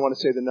attribute, I don't even want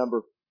to say the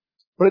number,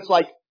 but it's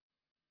like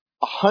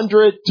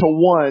 100 to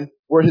 1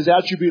 where his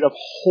attribute of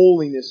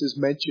holiness is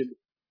mentioned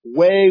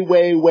way,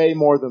 way, way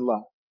more than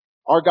love.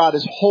 Our God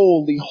is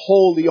holy,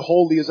 holy,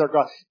 holy is our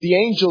God. The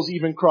angels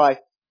even cry,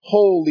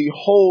 holy,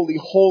 holy,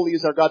 holy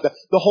is our God.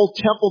 The whole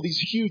temple, these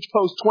huge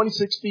posts,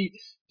 26 feet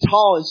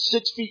tall and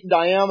 6 feet in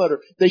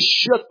diameter, they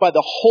shook by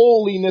the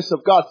holiness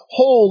of God.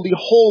 Holy,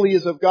 holy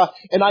is of God.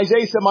 And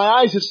Isaiah said, my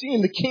eyes have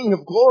seen the King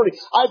of glory.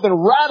 I've been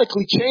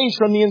radically changed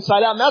from the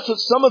inside out. And that's what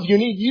some of you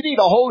need. You need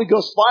a Holy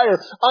Ghost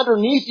fire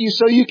underneath you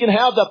so you can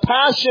have the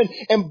passion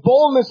and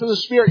boldness of the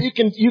Spirit. You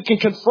can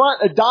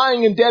confront a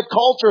dying and dead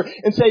culture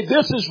and say,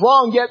 this is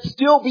wrong, yet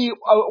still be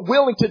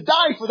willing to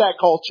die for that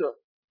culture.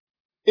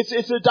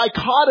 It's a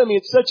dichotomy.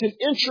 It's such an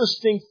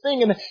interesting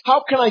thing. And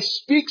how can I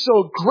speak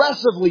so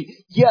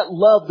aggressively yet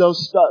love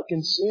those stuck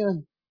in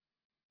sin?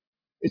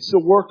 It's the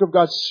work of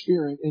God's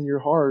Spirit in your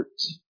heart.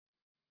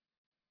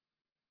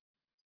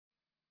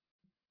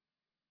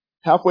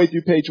 Halfway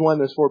through page 1,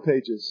 there's 4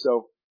 pages.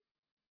 So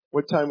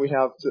what time we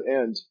have to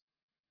end?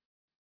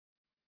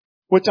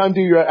 What time do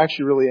you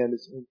actually really end?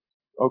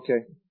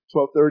 Okay,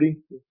 12:30?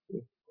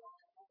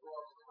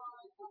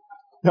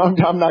 No,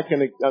 I'm not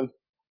going to...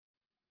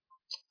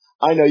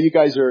 I know you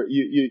guys are,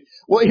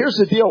 well, here's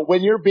the deal.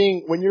 When you're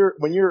being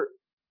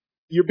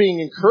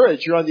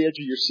encouraged, you're on the edge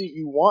of your seat,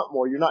 you want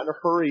more. You're not in a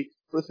hurry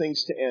for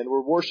things to end.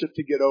 We're worship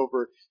to get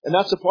over. And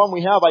that's the problem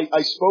we have.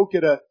 I spoke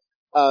at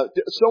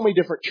so many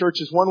different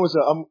churches. One was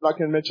I'm not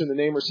going to mention the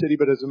name or city,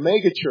 but it's a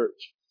mega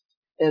church.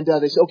 And,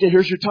 they said, okay,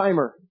 here's your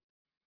timer.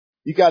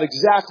 You got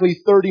exactly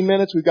 30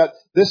 minutes. We've got,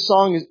 this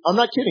song is, I'm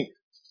not kidding,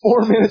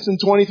 4 minutes and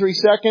 23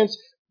 seconds.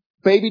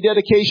 Baby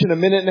dedication, 1.5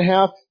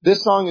 minutes.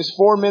 This song is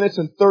 4 minutes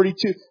and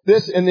 32.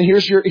 And then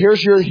here's your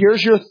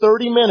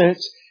 30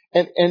 minutes.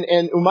 And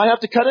we might have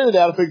to cut into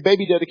that if a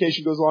baby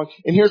dedication goes long.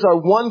 And here's our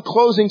one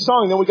closing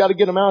song, then we got to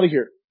get them out of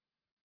here.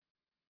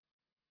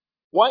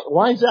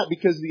 Why is that?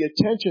 Because the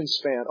attention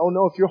span. Oh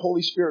no, if you're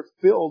Holy Spirit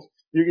filled,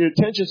 your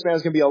attention span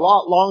is going to be a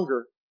lot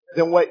longer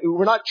than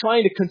we're not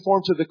trying to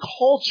conform to the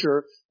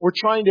culture. We're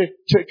trying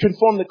to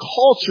conform the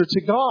culture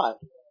to God.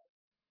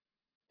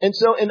 And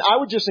I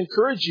would just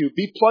encourage you,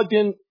 be plugged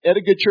in at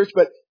a good church,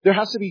 but there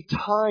has to be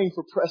time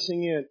for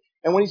pressing in.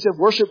 And when he said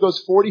worship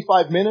goes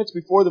 45 minutes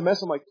before the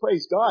mess, I'm like,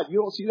 praise God, you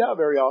don't see that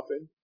very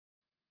often.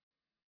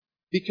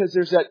 Because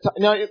there's that time.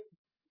 Now, I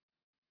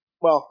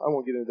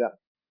won't get into that.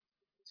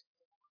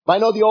 But I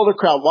know the older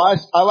crowd. Well,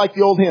 I like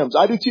the old hymns.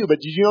 I do too, but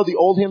did you know the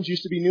old hymns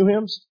used to be new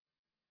hymns?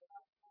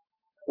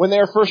 When they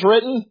were first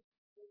written?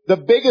 The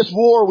biggest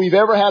war we've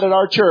ever had at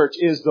our church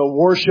is the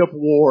worship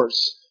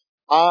wars.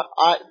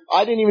 I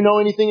didn't even know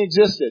anything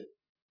existed.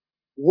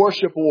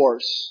 Worship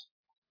wars.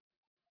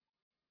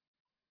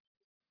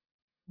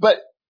 But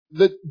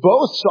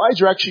both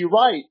sides are actually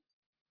right.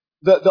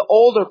 The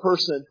older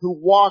person who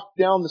walked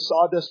down the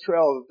sawdust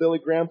trail of the Billy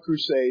Graham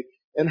crusade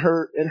and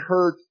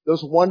heard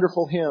those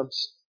wonderful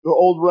hymns, the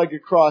old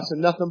rugged cross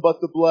and nothing but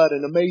the blood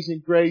and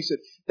amazing grace, and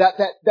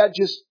that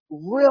just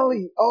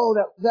really,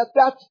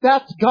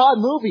 that's God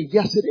moving.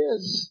 Yes, it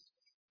is.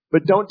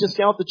 But don't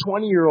discount the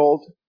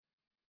 20-year-old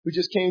who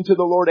just came to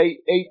the Lord eight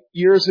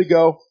years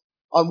ago,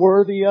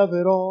 unworthy of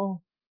it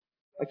all.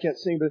 I can't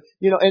sing, but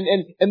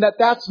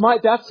that's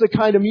the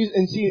kind of music.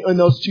 And see, and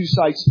those two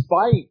sides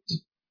fight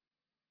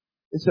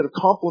instead of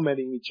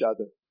complimenting each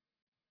other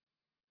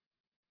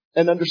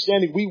and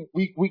understanding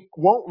we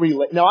won't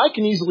relate. Now I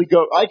can easily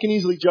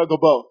juggle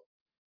both.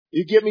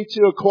 You get me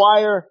to a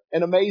choir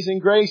and Amazing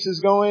Grace is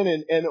going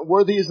and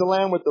Worthy is the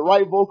Lamb with the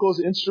right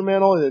vocals,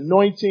 instrumental and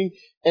anointing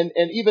and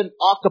even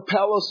a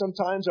cappella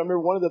sometimes. I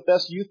remember one of the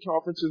best youth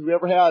conferences we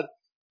ever had.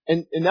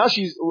 And now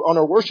she's on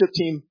our worship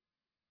team,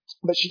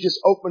 but she just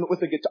opened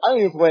with a guitar. I don't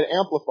even play an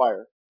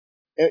amplifier.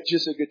 It's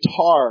just a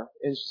guitar.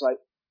 And it's like,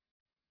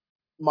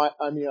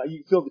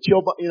 you feel the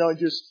chill,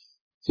 just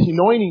the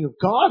anointing of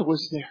God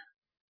was there.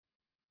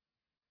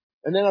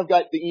 And then I've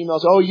got the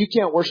emails, oh, you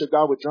can't worship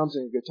God with drums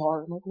and a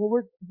guitar. I'm like,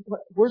 well,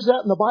 where's that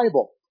in the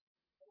Bible?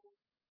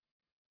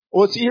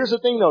 Well, see, here's the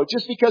thing though.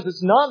 Just because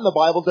it's not in the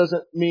Bible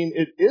doesn't mean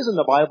it is in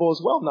the Bible as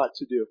well not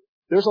to do.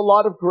 There's a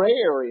lot of gray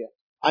area.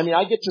 I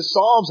get to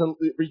Psalms and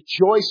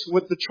rejoice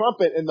with the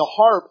trumpet and the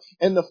harp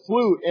and the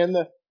flute and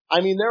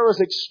there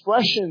was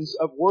expressions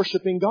of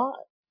worshiping God.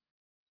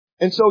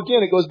 And so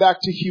again, it goes back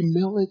to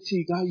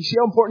humility. God, you see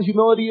how important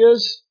humility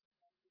is?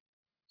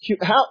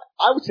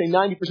 I would say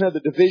 90% of the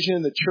division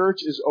in the church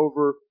is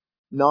over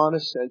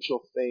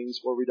non-essential things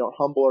where we don't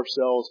humble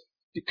ourselves.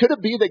 Could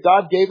it be that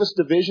God gave us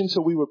division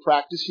so we would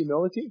practice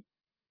humility?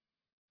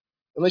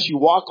 Unless you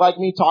walk like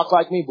me, talk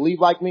like me, believe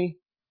like me.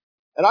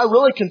 And I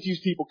really confuse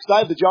people because I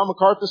have the John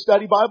MacArthur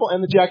Study Bible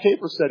and the Jack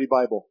Hafer Study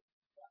Bible.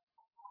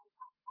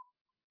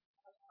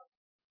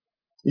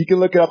 You can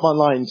look it up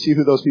online and see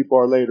who those people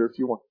are later if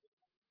you want.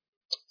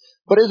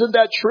 But isn't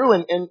that true?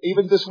 And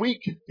even this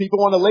week, people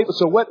want to label.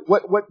 So what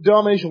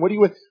denomination? What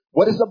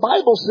does the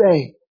Bible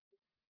say?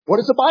 What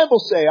does the Bible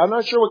say? I'm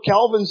not sure what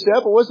Calvin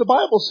said, but what does the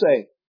Bible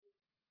say?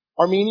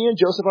 Armenian,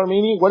 Joseph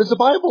Armenian, what does the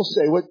Bible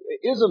say? What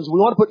isms? We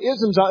want to put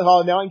isms on.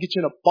 Oh, now I can get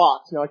you in a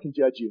box. Now I can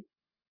judge you.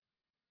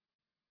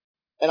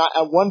 And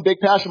one big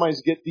passion of mine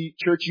is to get the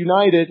church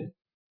united.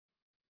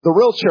 The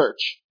real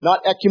church,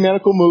 not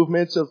ecumenical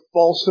movements of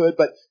falsehood,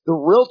 but the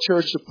real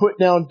church to put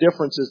down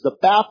differences. The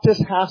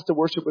Baptist has to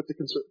worship with the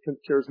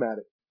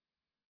charismatic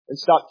and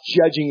stop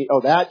judging.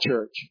 Oh, that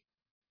church.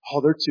 Oh,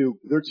 they're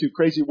too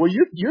crazy. Well,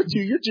 you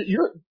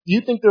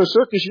think they're a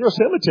circus? You're a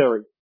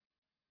cemetery.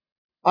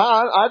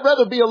 I'd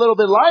rather be a little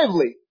bit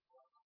lively.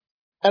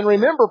 And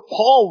remember,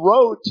 Paul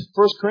wrote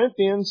 1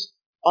 Corinthians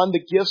on the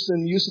gifts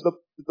and use of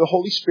the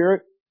Holy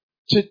Spirit.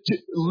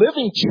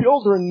 Living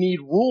children need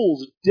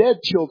rules. Dead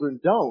children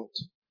don't.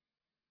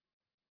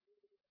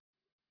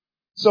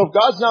 So if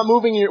God's not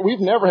moving here,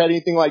 we've never had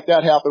anything like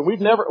that happen.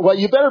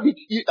 You better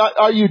be,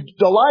 are you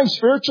alive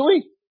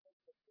spiritually?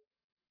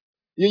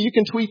 Yeah, you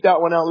can tweet that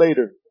one out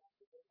later.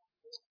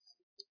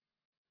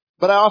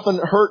 But I often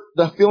hurt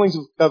the feelings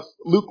of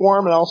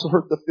lukewarm and I also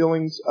hurt the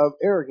feelings of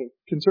arrogant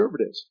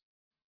conservatives.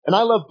 And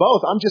I love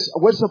both.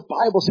 What's the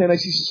Bible saying? I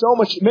see so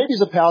much, maybe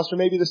as a pastor,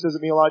 maybe this doesn't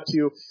mean a lot to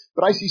you,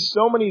 but I see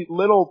so many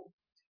little,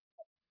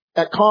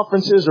 at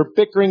conferences or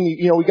bickering,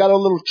 we got our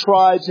little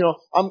tribes,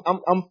 I'm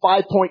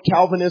 5-point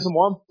Calvinism,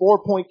 well, I'm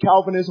 4-point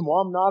Calvinism,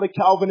 well, I'm not a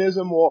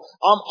Calvinism, well,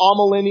 I'm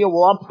amillennial,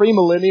 well, I'm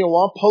premillennial,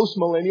 well, I'm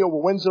postmillennial,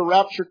 well, when's the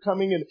rapture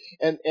coming?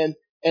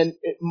 And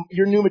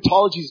your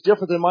pneumatology is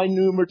different than my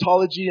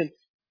pneumatology, and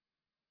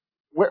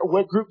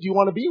what group do you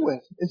want to be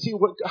with? And see,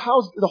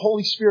 how's the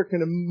Holy Spirit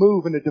going to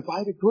move in a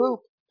divided group?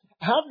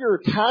 Have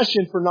your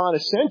passion for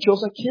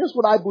non-essentials. Like, here's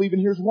what I believe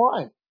and here's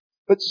why.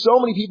 But so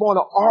many people want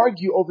to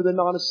argue over the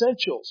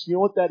non-essentials. You know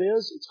what that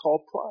is? It's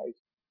called pride.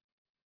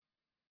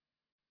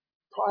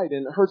 Pride,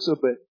 and it hurts a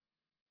bit.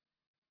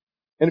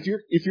 And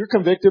if you're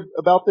convicted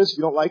about this, if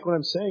you don't like what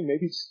I'm saying,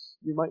 maybe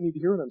you might need to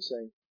hear what I'm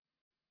saying.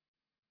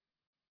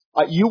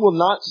 You will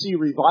not see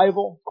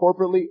revival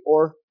corporately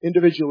or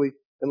individually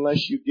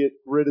unless you get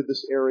rid of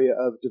this area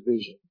of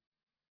division.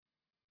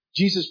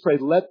 Jesus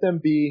prayed, let them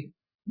be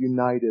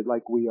united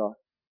like we are.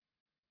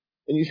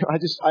 And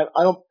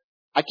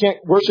I can't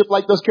worship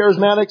like those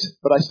charismatics,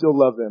 but I still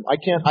love them. I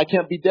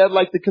can't be dead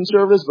like the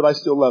conservatives, but I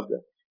still love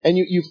them. And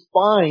you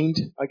find,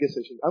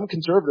 I'm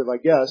conservative, I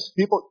guess.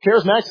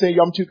 Charismatics say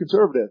I'm too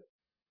conservative.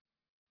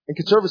 And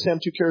conservatives say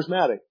I'm too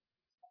charismatic.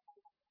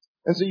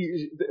 And so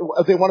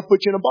they want to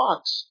put you in a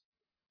box.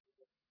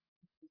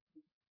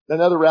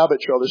 Another rabbit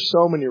trail. There's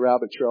so many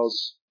rabbit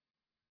trails.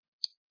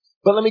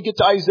 But let me get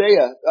to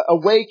Isaiah.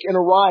 Awake and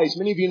arise.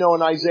 Many of you know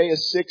in Isaiah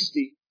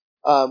 60,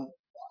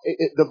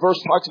 the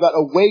verse talks about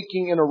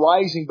awaking and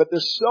arising, but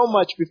there's so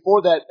much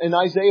before that. In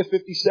Isaiah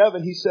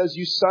 57, he says,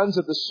 you sons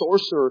of the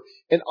sorcerer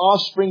and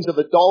offsprings of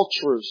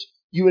adulterers,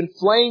 you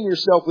inflame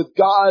yourself with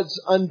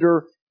gods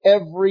under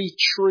every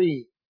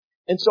tree.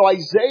 And so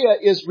Isaiah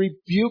is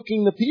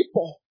rebuking the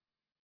people.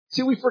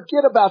 See, we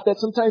forget about that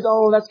sometimes.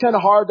 Oh, that's kind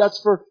of hard. That's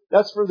for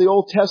the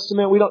Old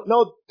Testament. We don't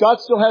know.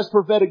 God still has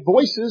prophetic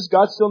voices.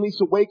 God still needs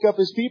to wake up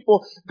His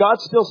people. God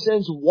still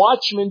sends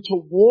watchmen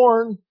to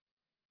warn.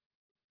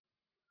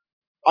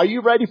 Are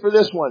you ready for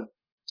this one?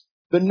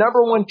 The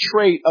number one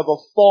trait of a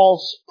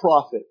false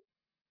prophet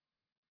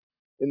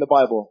in the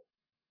Bible.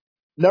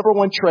 Number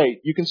one trait.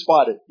 You can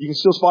spot it. You can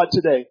still spot it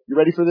today. You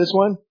ready for this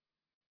one?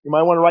 You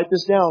might want to write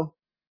this down.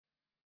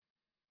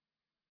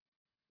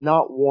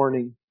 Not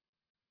warning.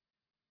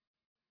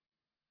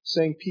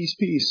 Saying peace,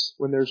 peace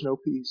when there's no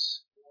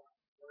peace.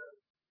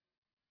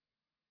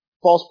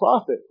 False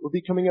prophet will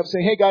be coming up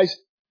saying, hey guys,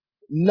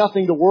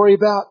 nothing to worry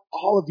about.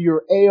 All of you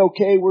are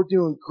A-okay. We're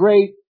doing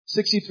great.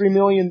 63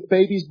 million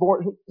babies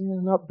born.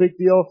 Not a big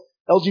deal.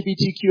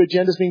 LGBTQ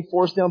agendas being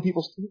forced down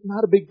people's,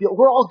 not a big deal.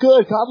 We're all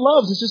good. God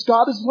loves. It's just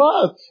God is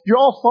love. You're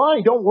all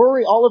fine. Don't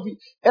worry. All of you,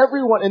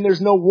 everyone, and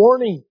there's no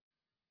warning.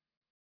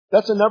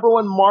 That's the number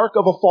one mark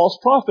of a false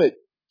prophet.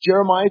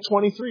 Jeremiah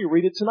 23,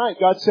 read it tonight.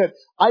 God said,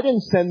 I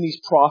didn't send these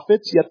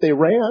prophets, yet they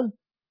ran.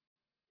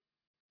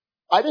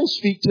 I didn't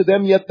speak to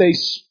them, yet they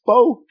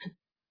spoke.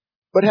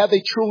 But have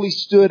they truly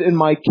stood in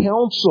my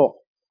counsel?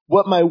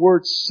 What my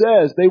word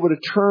says, they would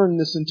have turned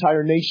this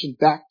entire nation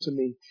back to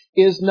me.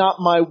 Is not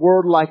my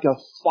word like a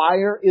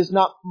fire? Is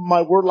not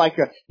my word like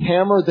a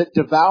hammer that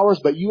devours?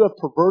 But you have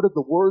perverted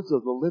the words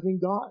of the living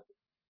God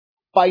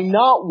by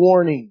not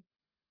warning.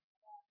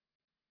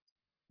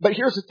 But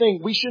here's the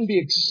thing, we shouldn't be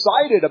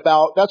excited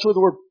about, that's where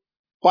the word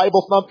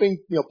Bible thumping,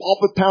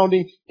 pulpit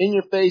pounding, in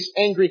your face,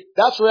 angry,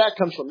 that's where that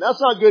comes from. That's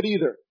not good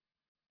either.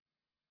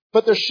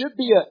 But there should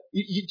be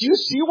do you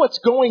see what's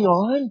going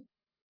on?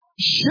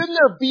 Shouldn't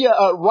there be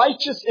a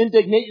righteous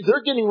indignation?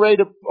 They're getting ready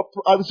to,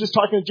 I was just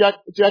talking to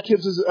Jack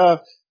Hibbs is,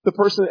 the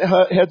person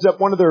that heads up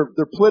one of their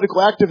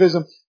political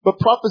activism, but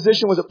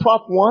proposition, was it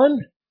Prop 1?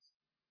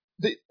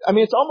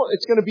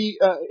 It's going to be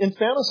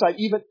infanticide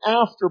even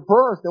after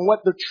birth, and what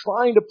they're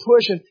trying to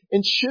push.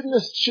 And shouldn't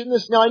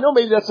this? Now I know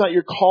maybe that's not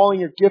your calling,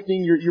 your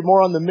gifting. You're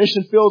more on the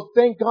mission field.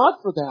 Thank God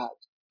for that.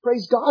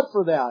 Praise God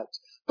for that.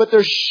 But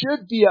there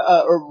should be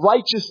a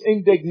righteous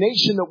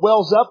indignation that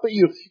wells up at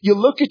you. You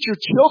look at your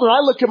children. I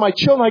look at my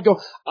children. I go,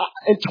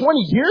 in 20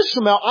 years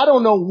from now, I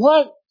don't know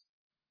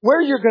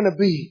where you're going to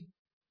be.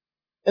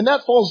 And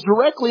that falls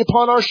directly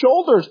upon our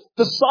shoulders.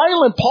 The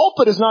silent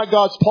pulpit is not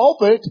God's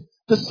pulpit.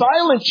 The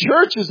silent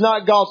church is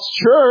not God's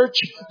church.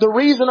 The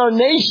reason our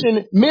nation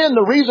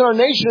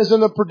is in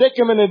the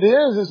predicament it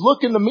is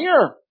look in the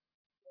mirror.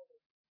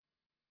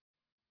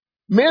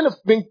 Men have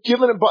been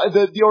given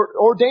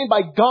ordained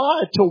by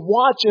God to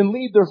watch and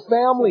lead their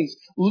families,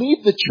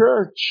 lead the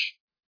church.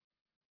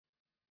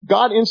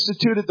 God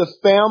instituted the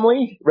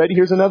family. Ready?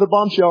 Here's another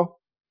bombshell.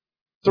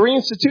 3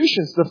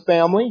 institutions: the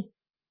family,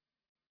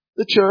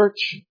 the church.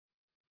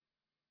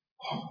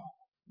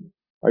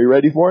 Are you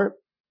ready for it?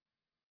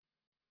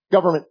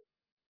 Government.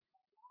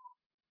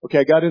 Okay,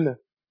 I got in there.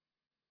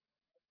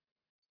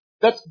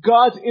 That's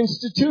God's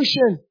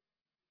institution.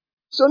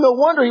 So no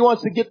wonder He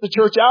wants to get the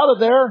church out of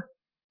there.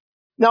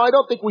 Now, I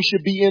don't think we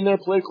should be in their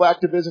political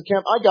activism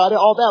camp. I got it,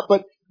 all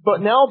that.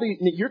 But now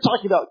you're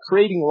talking about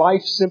creating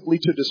life simply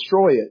to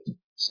destroy it.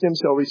 Stem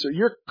cell research.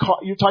 You're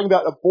talking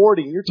about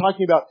aborting. You're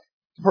talking about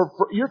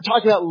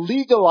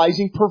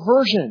legalizing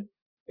perversion.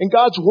 And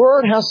God's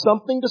Word has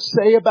something to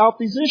say about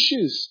these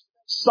issues.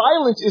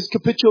 Silence is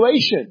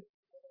capitulation.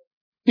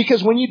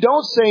 Because when you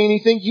don't say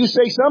anything, you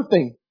say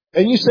something.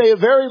 And you say it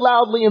very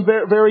loudly and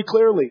very, very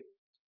clearly.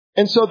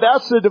 And so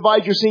that's the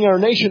divide you're seeing in our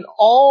nation.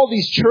 All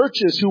these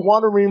churches who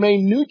want to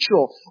remain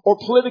neutral or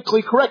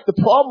politically correct.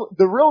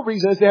 The real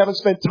reason is they haven't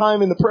spent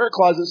time in the prayer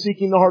closet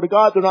seeking the heart of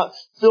God. They're not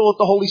filled with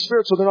the Holy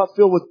Spirit, so they're not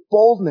filled with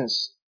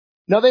boldness.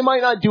 Now, they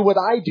might not do what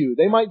I do.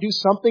 They might do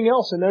something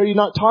else, and they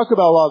not talk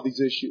about a lot of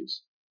these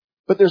issues.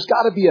 But there's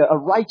got to be a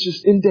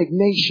righteous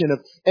indignation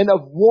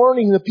of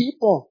warning the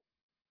people.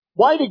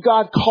 Why did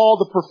God call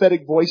the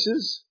prophetic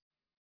voices?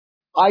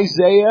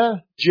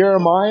 Isaiah,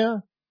 Jeremiah,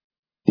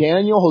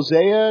 Daniel,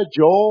 Hosea,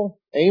 Joel,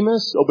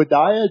 Amos,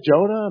 Obadiah,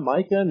 Jonah,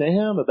 Micah,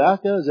 Nahum,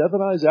 Habakkuk,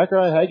 Zephaniah,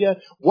 Zechariah, Haggai.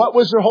 What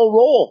was their whole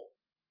role?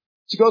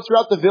 To go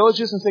throughout the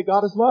villages and say,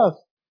 God is love.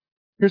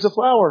 Here's a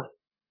flower.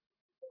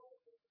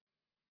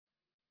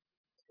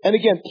 And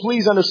again,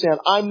 please understand,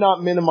 I'm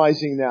not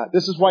minimizing that.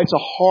 This is why it's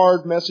a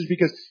hard message,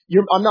 because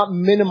I'm not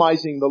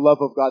minimizing the love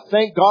of God.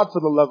 Thank God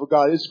for the love of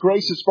God. His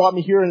grace has brought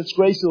me here, and His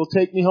grace will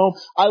take me home.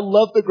 I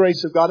love the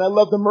grace of God. I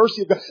love the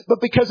mercy of God.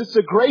 But because it's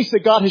the grace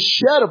that God has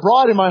shed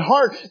abroad in my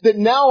heart, that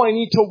now I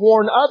need to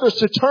warn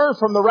others to turn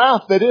from the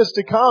wrath that is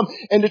to come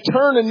and to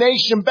turn a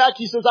nation back.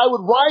 He says, I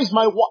would rise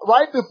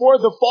right before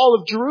the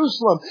fall of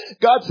Jerusalem.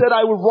 God said,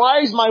 I would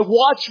rise my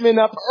watchmen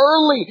up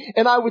early,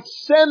 and I would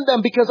send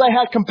them because I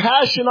had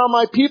compassion on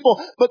my people.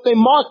 But they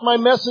mocked my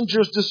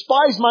messengers,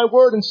 despised my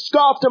word, and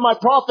scoffed at my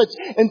prophets,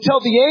 until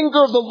the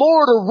anger of the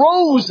Lord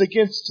arose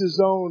against His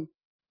own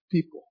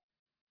people.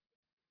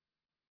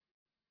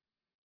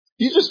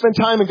 You just spend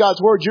time in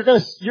God's word, you're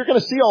gonna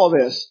see all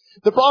this.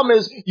 The problem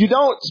is, you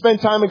don't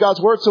spend time in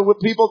God's word, so with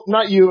people,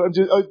 not you,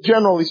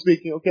 generally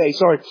speaking, okay,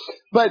 sorry.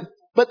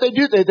 But they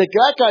do,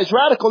 that guy's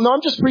radical. No,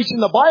 I'm just preaching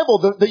the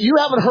Bible, that you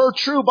haven't heard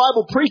true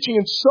Bible preaching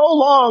in so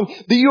long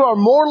that you are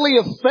mortally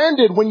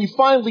offended when you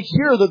finally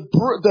hear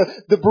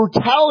the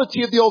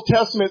brutality of the Old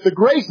Testament, the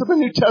grace of the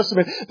New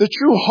Testament, the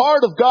true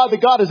heart of God,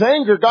 that God is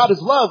anger, God is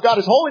love, God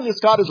is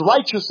holiness, God is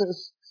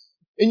righteousness.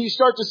 And you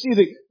start to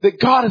see that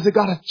God is a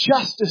God of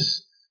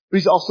justice, but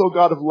He's also a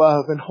God of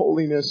love and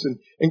holiness.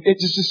 And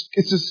it's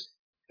just,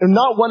 and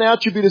not one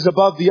attribute is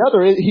above the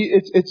other.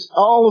 It's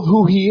all of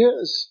who He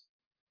is.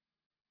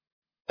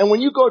 And when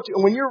you're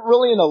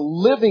really in a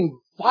living,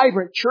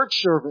 vibrant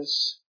church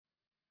service,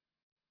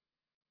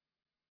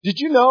 did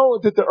you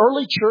know that the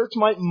early church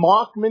might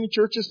mock many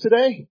churches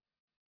today?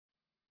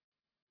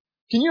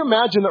 Can you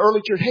imagine the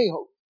early church? Hey,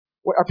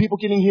 are people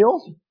getting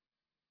healed?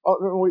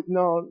 Oh,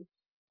 no.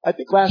 I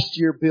think last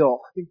year,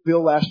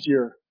 Bill last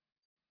year.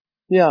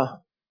 Yeah.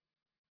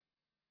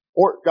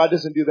 Or God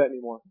doesn't do that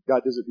anymore.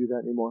 God doesn't do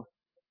that anymore.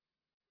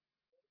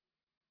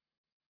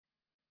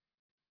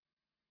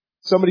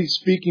 Somebody's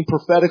speaking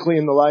prophetically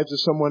in the lives of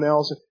someone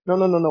else. No.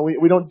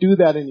 We don't do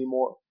that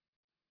anymore.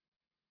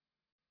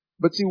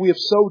 But see, we have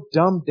so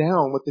dumbed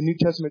down what the New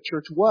Testament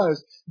church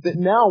was, that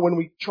now when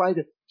we try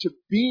to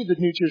be the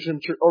New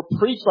Testament church or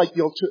preach like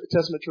the Old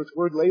Testament church,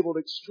 we're labeled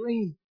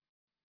extreme.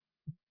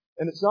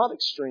 And it's not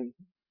extreme.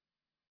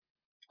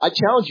 I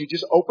challenge you,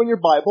 just open your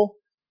Bible,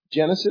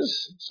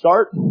 Genesis,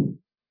 start,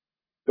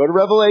 go to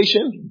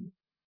Revelation,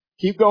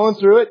 keep going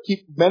through it, keep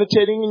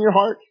meditating in your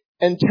heart,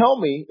 and tell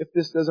me if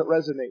this doesn't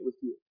resonate with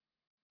you.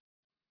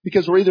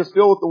 Because we're either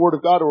filled with the Word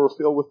of God or we're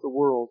filled with the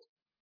world.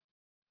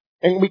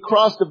 And we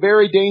crossed a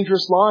very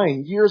dangerous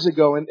line years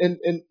ago. And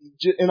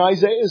in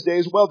Isaiah's day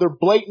as well, their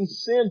blatant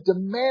sin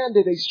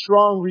demanded a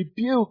strong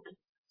rebuke.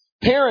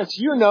 Parents,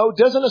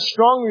 doesn't a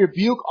strong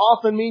rebuke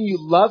often mean you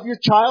love your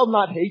child,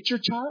 not hate your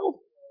child?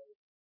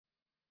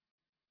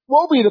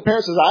 Woe be the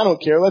parent says, I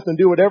don't care, let them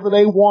do whatever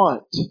they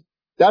want.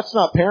 That's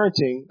not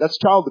parenting, that's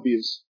child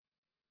abuse.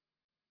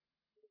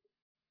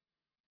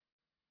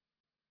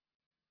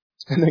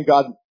 And then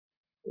God,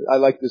 I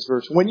like this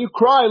verse. When you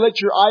cry, let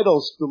your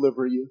idols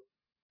deliver you.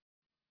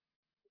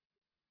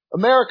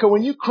 America,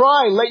 when you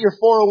cry, let your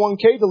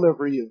 401k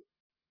deliver you.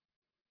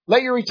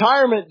 Let your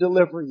retirement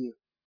deliver you.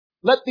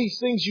 Let these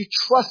things you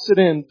trusted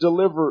in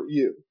deliver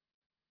you.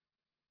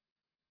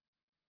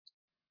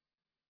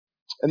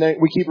 And then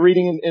we keep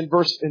reading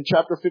in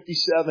chapter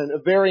 57,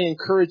 a very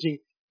encouraging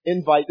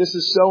invite. This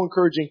is so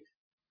encouraging.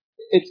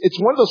 It's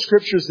one of those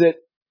scriptures that,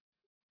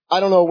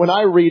 I don't know, when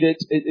I read it,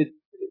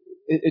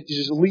 it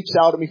just leaps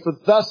out at me. For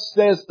thus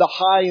says the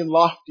high and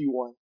lofty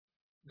one.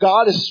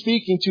 God is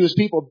speaking to His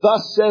people.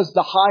 Thus says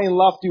the high and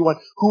lofty one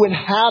who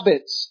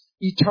inhabits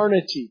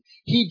eternity.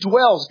 He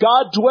dwells.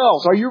 God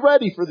dwells. Are you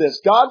ready for this?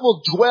 God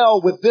will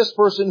dwell with this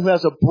person who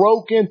has a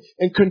broken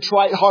and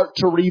contrite heart,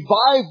 to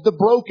revive the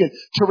broken,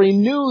 to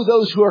renew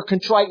those who are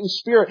contrite in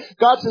spirit.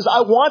 God says,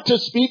 I want to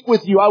speak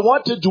with you. I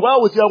want to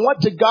dwell with you. I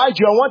want to guide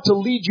you. I want to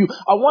lead you.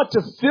 I want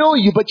to fill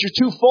you, but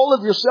you're too full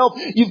of yourself.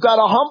 You've got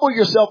to humble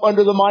yourself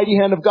under the mighty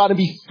hand of God and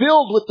be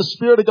filled with the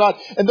Spirit of God.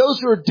 And those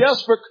who are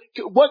desperate,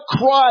 what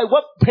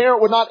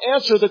parent would not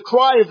answer the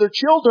cry of their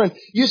children?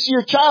 You see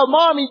your child,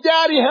 Mommy,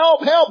 Daddy,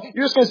 help, help.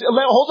 You're just going to say,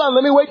 hold on,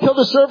 let me wait till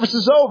the service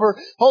is over.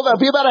 Hold on,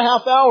 be about a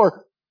half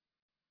hour.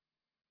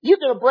 You're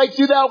going to break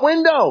through that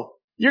window.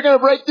 You're going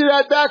to break through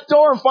that back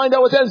door and find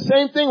out what that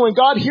same thing. When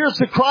God hears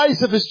the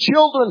cries of His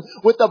children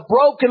with a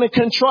broken and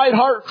contrite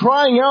heart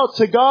crying out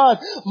to God,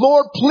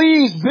 Lord,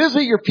 please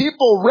visit your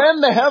people.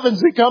 Rend the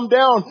heavens and come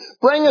down.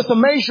 Bring us a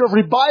measure of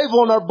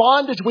revival in our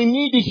bondage. We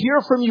need to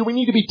hear from you. We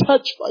need to be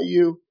touched by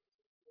you.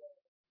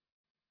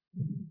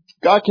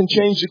 God can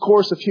change the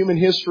course of human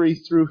history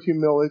through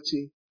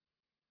humility.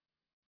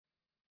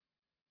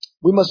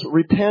 We must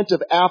repent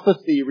of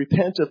apathy,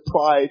 repent of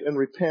pride, and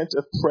repent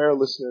of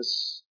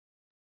prayerlessness.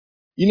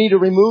 You need to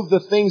remove the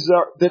things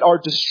that are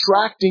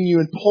distracting you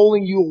and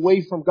pulling you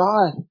away from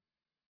God.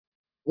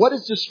 What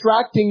is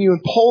distracting you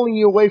and pulling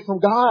you away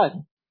from God?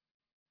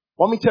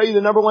 Want me to tell you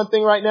the number one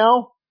thing right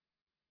now?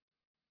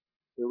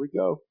 Here we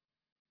go.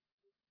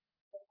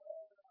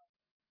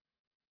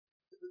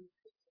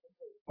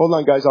 Hold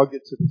on, guys. I'll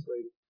get to this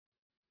later.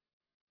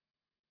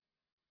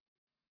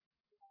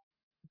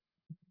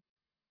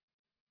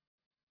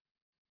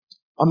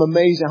 I'm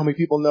amazed at how many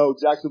people know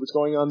exactly what's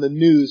going on in the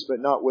news, but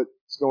not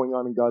what's going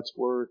on in God's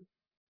Word.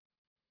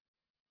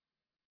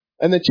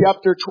 And then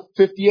chapter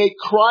 58,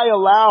 cry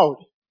aloud.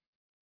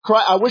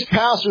 Cry. I wish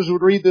pastors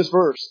would read this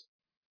verse.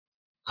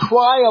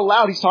 Cry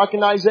aloud. He's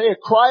talking to Isaiah.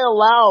 Cry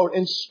aloud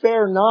and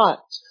spare not.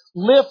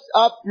 Lift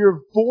up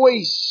your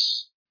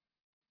voice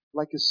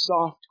like a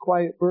soft,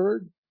 quiet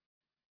bird.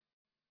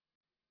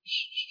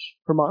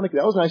 Harmonica.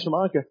 That was a nice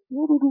harmonica.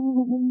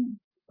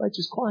 Right,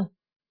 just quiet.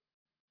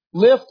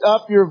 Lift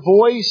up your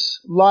voice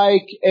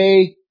like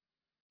a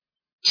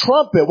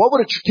trumpet.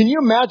 Can you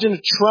imagine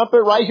a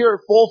trumpet right here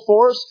at full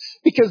force?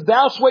 Because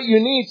that's what you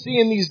need. See,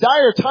 in these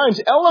dire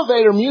times,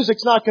 elevator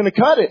music's not going to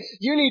cut it.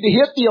 You need to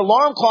hit the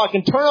alarm clock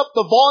and turn up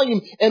the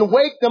volume and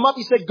wake them up.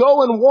 He said,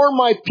 go and warn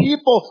my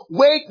people.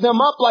 Wake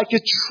them up like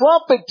a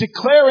trumpet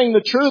declaring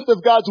the truth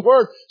of God's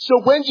word.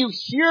 So when you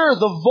hear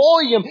the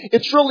volume,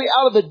 it's really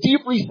out of the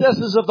deep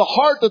recesses of the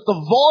heart that the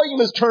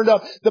volume is turned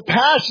up. The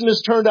passion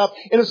is turned up.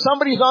 And if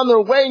somebody's on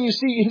their way and you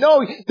see,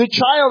 your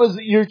child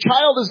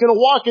is going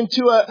to walk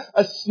into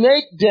a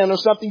snake den or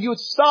something, you would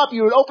stop,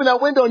 you would open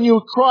that window and you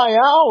would cry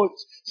out.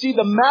 See,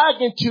 the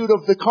magnitude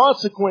of the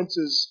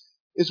consequences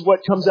is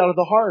what comes out of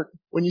the heart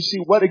when you see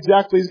what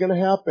exactly is going to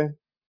happen.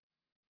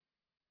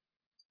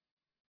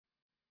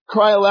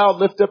 Cry aloud,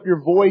 lift up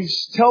your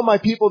voice. Tell my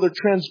people their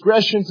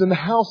transgressions in the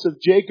house of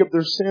Jacob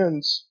their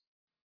sins.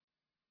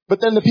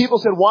 But then the people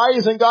said, why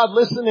isn't God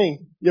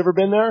listening? You ever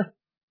been there?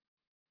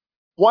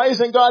 Why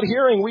isn't God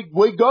hearing?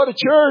 We go to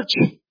church.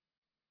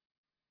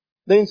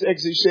 They didn't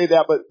actually say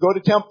that, but go to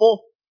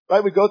temple.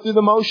 Right? We go through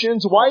the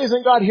motions. Why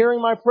isn't God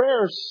hearing my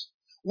prayers?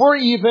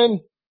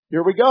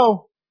 Here we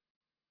go.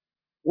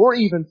 We're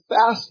even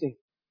fasting.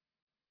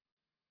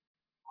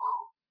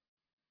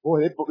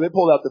 Boy, they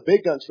pulled out the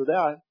big guns for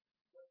that.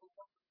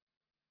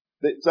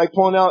 It's like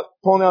pulling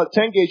out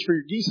 10 gauge for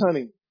your geese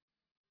hunting.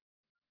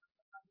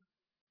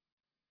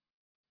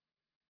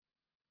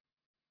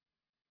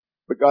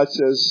 But God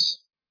says,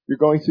 you're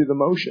going through the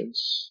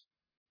motions.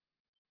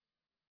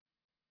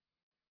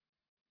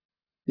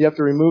 You have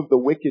to remove the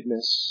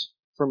wickedness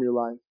from your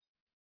life.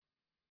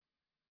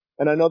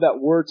 And I know that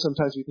word,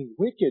 sometimes we think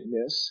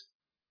wickedness.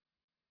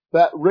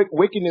 That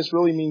wickedness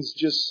really means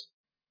just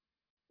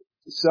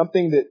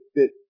something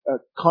that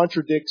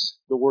contradicts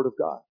the Word of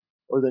God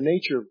or the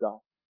nature of God.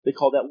 They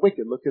call that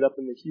wicked. Look it up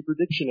in the Hebrew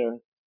dictionary.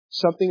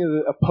 Something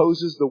that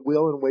opposes the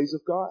will and ways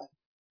of God.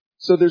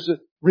 So there's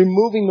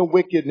removing the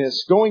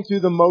wickedness, going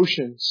through the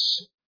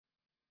motions.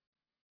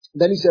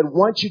 Then he said,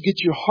 once you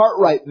get your heart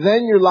right,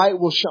 then your light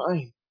will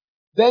shine.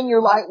 Then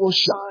your light will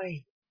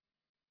shine.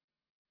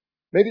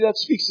 Maybe that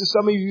speaks to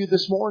some of you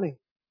this morning.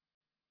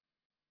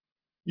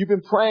 You've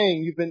been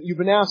praying, you've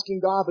been asking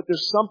God, but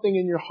there's something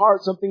in your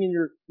heart, something in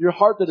your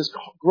heart that has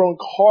grown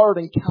hard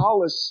and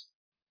callous.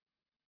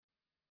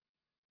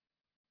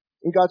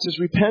 And God says,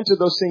 repent of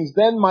those things,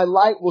 then my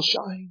light will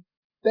shine.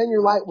 Then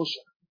your light will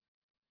shine.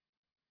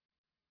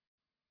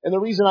 And the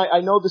reason I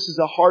know this is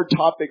a hard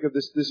topic of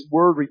this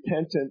word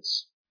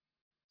repentance,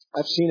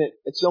 I've seen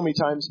it so many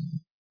times.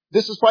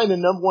 This is probably the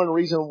number one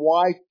reason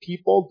why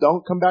people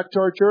don't come back to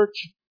our church.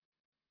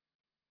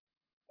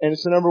 And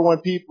it's the number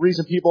one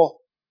reason people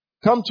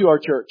come to our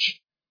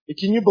church.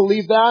 Can you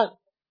believe that?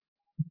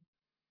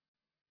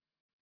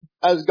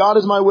 As God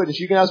is my witness,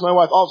 you can ask my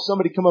wife,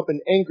 somebody come up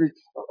and angry.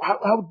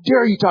 How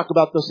dare you talk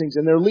about those things?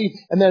 And they'll leave.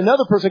 And then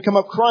another person come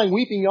up crying,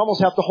 weeping. You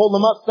almost have to hold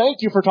them up.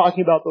 Thank you for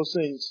talking about those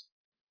things.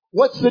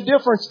 What's the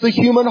difference? The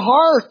human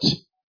heart.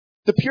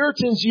 The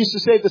Puritans used to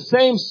say the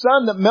same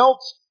sun that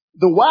melts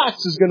the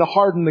wax is going to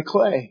harden the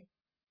clay.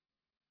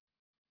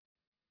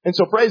 And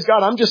so praise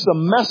God, I'm just a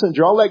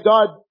messenger. I'll let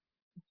God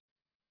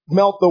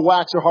melt the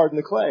wax or harden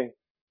the clay.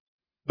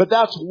 But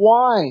that's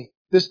why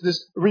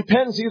this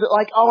repentance, either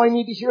like, I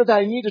need to hear that.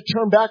 I need to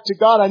turn back to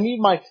God. I need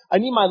my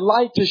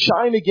light to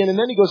shine again. And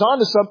then he goes on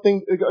to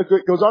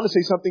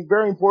say something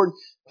very important.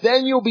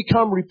 Then you'll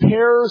become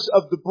repairers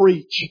of the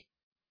breach.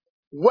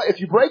 If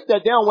you break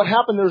that down, what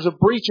happened? There was a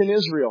breach in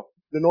Israel.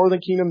 The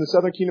northern kingdom, the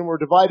southern kingdom were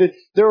divided.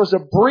 There was a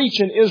breach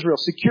in Israel.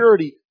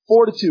 Security,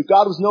 fortitude.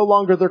 God was no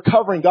longer their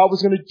covering. God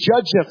was going to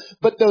judge them.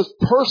 But those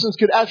persons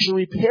could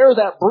actually repair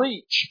that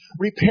breach,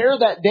 repair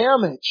that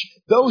damage.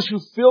 Those who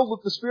filled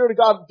with the Spirit of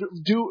God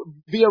do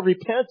via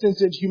repentance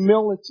and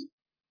humility.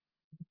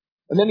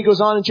 And then he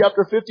goes on in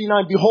chapter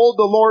 59, behold,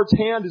 the Lord's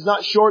hand is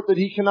not short that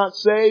he cannot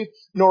save,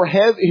 nor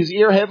his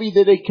ear heavy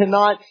that he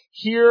cannot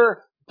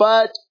hear,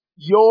 but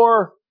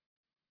your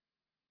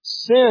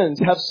sins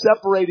have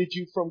separated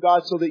you from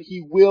God so that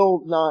he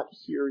will not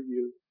hear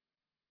you.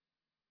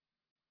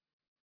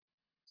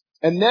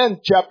 And then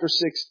chapter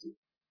 60,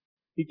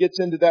 he gets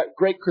into that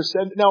great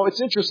crescendo. Now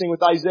it's interesting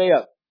with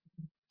Isaiah.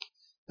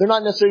 They're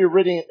not necessarily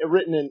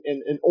written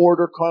in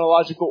order,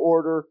 chronological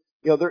order.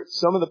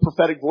 Some of the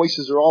prophetic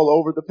voices are all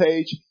over the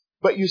page.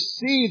 But you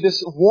see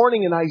this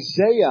warning in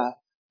Isaiah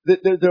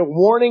They're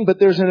warning, but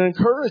there's an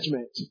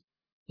encouragement.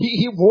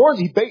 He warns,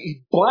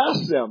 he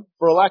blasts them,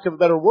 for a lack of a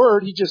better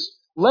word. He just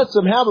lets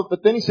them have it,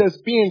 but then he says,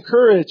 be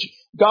encouraged.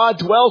 God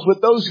dwells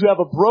with those who have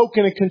a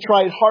broken and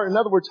contrite heart. In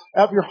other words,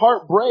 have your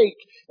heart break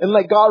and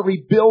let God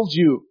rebuild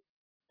you.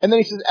 And then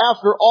he says,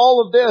 after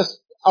all of this,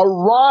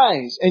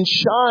 arise and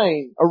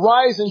shine.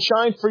 Arise and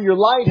shine, for your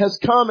light has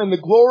come and the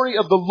glory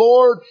of the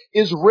Lord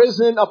is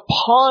risen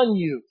upon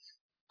you.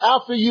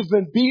 After you've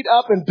been beat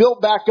up and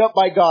built back up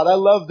by God. I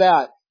love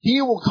that.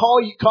 He will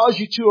cause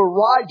you to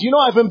arise. Do you know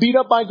I've been beat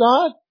up by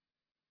God?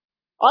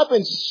 I've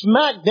been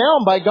smacked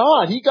down by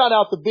God. He got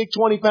out the big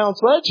 20-pound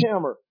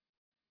sledgehammer.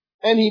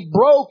 And he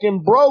broke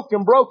and broke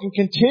and broke and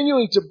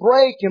continuing to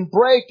break and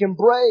break and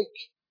break.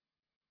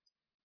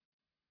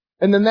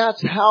 And then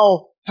that's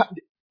how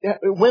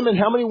women,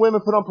 how many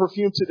women put on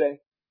perfume today?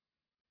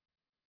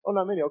 Oh,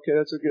 not many. Okay,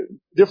 that's a good,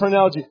 different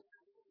analogy.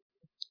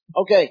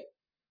 Okay.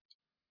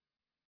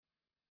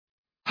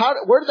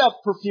 Where did that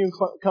perfume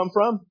come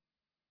from?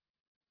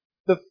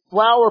 The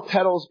flower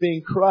petals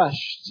being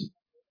crushed.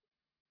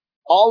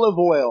 Olive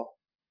oil.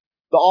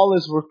 The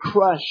olives were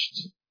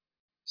crushed.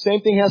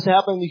 Same thing has to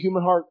happen in the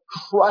human heart.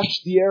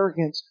 Crush the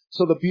arrogance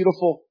so the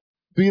beautiful,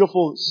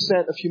 beautiful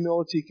scent of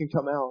humility can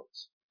come out.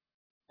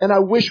 And I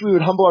wish we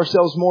would humble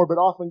ourselves more, but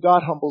often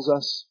God humbles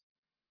us.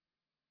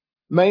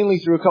 Mainly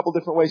through a couple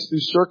different ways. Through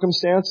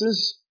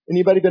circumstances.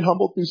 Anybody been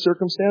humbled through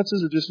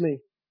circumstances or just me?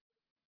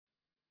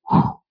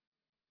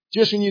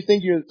 Just when you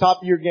think you're at the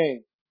top of your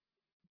game.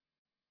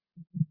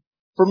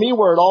 For me,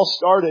 where it all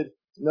started,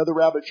 another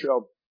rabbit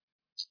trail.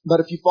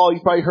 But if you follow,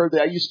 you probably heard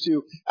that I used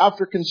to,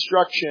 after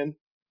construction,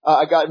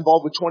 I got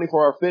involved with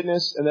 24-hour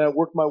fitness, and then I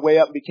worked my way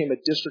up and became a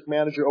district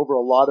manager over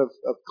a lot of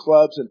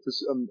clubs and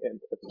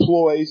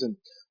employees and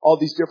all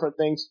these different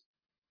things.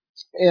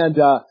 And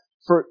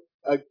for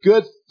a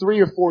good 3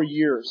 or 4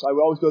 years, I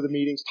would always go to the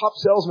meetings. Top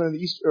salesman in the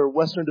East or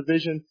Western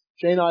Division,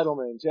 Shane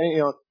Idleman,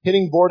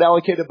 hitting board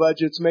allocated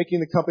budgets,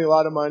 making the company a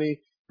lot of money,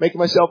 making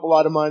myself a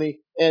lot of money,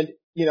 and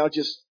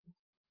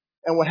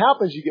and what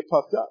happens? You get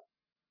puffed up.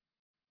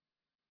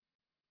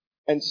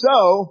 And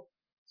so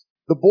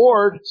the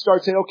board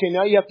starts saying, okay,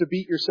 now you have to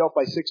beat yourself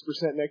by 6%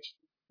 next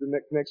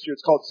year.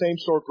 It's called same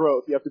store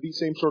growth. You have to beat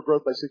same store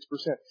growth by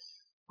 6%.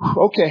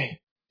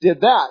 Okay,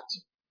 did that.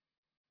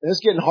 And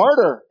it's getting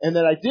harder. And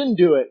then I didn't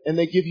do it. And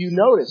they give you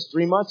notice,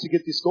 3 months to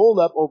get this goal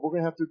up, or we're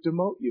going to have to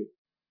demote you.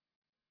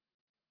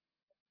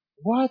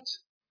 What?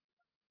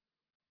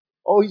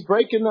 Oh, he's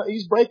breaking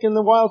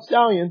the wild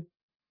stallion.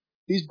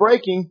 He's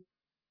breaking.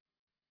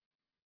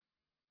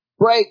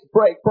 Break.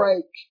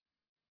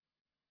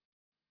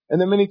 And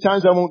then many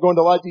times, I won't go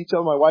into a lot of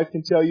detail, my wife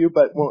can tell you,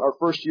 but our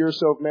first year or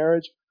so of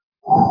marriage,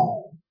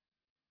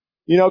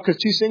 because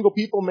two single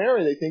people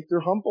marry, they think they're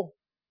humble.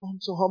 Oh,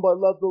 I'm so humble, I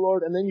love the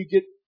Lord. And then you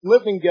get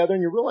living together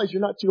and you realize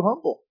you're not too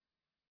humble.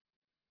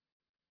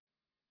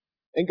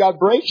 And God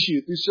breaks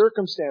you through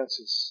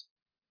circumstances.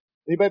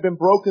 Anybody been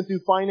broken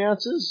through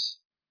finances?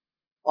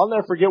 I'll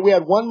never forget, we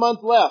had 1 month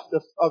left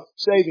of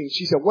savings.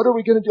 She said, what are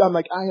we going to do? I'm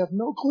like, I have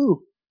no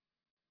clue.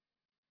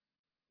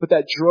 But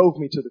that drove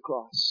me to the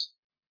cross.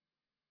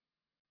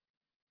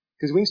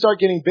 Because we can start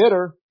getting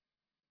bitter.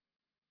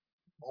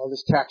 Oh,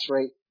 this tax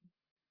rate.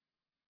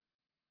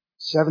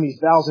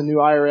 70,000 new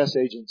IRS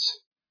agents.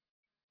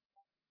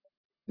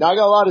 Now, I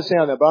got a lot to say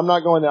on that, but I'm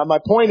not going there. My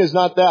point is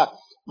not that.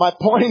 My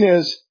point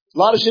is a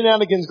lot of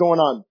shenanigans going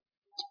on.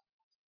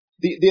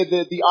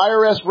 The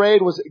IRS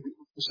raid was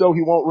so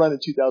he won't run in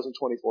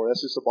 2024.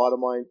 That's just the bottom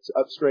line,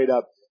 up straight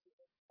up.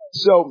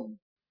 So,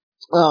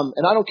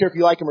 and I don't care if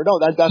you like him or don't.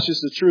 That's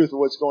just the truth of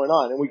what's going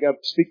on. And we got to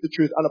speak the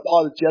truth,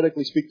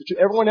 unapologetically speak the truth.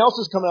 Everyone else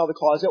is coming out of the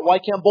closet. Why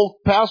can't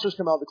both pastors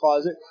come out of the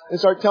closet and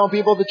start telling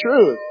people the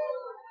truth?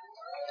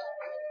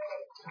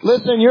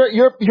 Listen,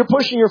 you're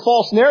pushing your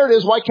false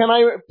narratives. Why can't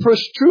I push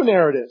true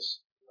narratives?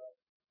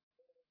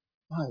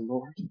 My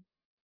Lord.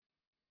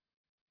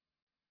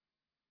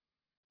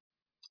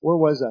 Where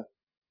was that?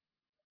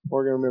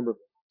 We're going to remember.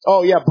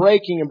 Oh yeah,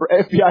 breaking and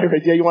FBI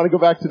raid. Yeah, you want to go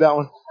back to that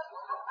one?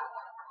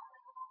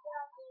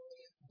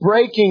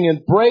 Breaking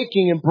and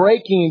breaking and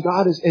breaking, and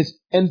God is,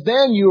 and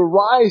then you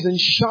arise and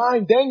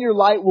shine, then your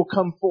light will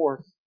come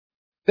forth.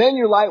 Then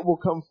your light will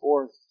come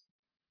forth.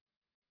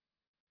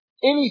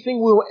 Anything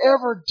we will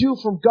ever do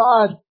from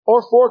God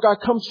or for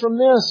God comes from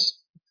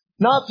this.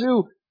 Not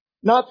through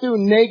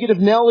negative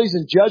Nellies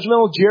and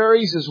judgmental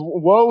Jerrys as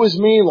woe is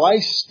me,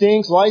 life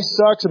stinks, life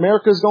sucks,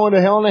 America's going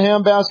to hell in a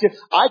handbasket.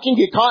 I can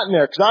get caught in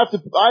there because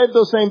I have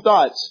those same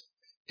thoughts.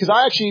 Because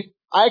I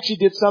actually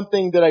did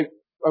something that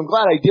I'm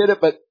glad I did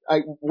it, but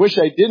I wish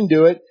I didn't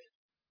do it.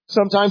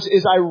 Sometimes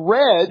is I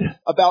read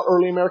about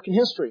early American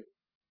history.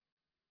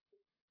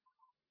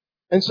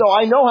 And so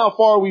I know how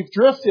far we've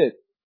drifted.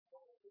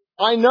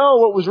 I know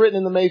what was written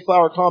in the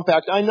Mayflower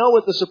Compact. I know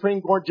what the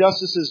Supreme Court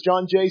Justices,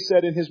 John Jay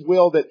said in his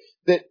will that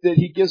that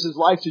he gives his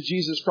life to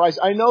Jesus Christ.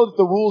 I know that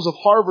the rules of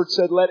Harvard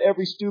said, let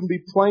every student be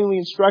plainly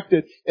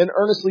instructed and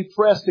earnestly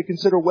pressed to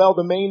consider well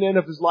the main end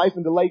of his life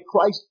and to lay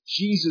Christ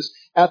Jesus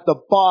at the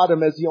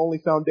bottom as the only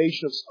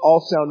foundation of all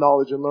sound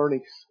knowledge and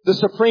learning. The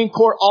Supreme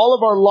Court, all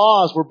of our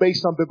laws were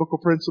based on biblical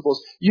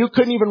principles. You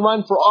couldn't even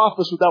run for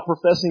office without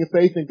professing a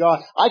faith in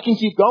God. I can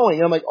keep going.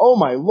 And I'm like, oh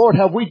my Lord,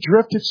 have we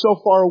drifted so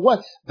far or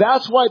what?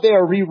 That's why they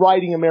are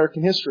rewriting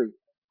American history.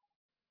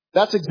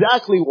 That's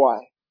exactly why.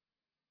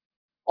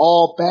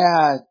 All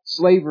bad,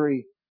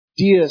 slavery,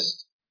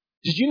 deist.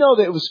 Did you know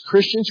that it was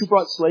Christians who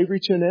brought slavery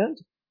to an end?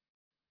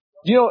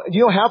 You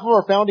know half of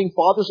our founding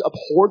fathers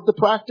abhorred the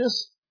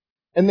practice?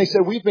 And they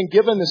said, we've been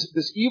given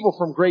this evil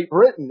from Great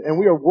Britain and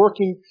we are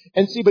working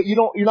and see, but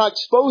you're not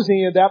exposing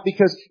any of that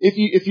because if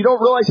you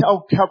don't realize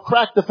how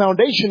cracked the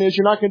foundation is,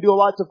 you're not going to do a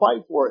lot to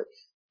fight for it.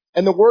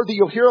 And the word that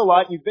you'll hear a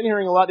lot, and you've been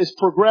hearing a lot, is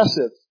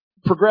progressive.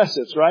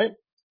 Progressives, right?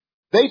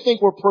 They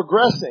think we're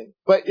progressing.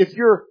 But if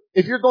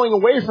you're going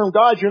away from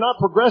God, you're not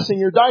progressing,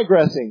 you're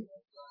digressing.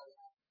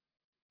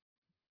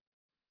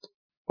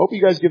 Hope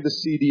you guys give the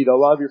CD to a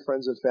lot of your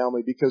friends and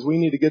family because we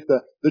need to get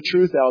the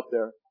truth out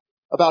there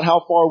about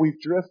how far we've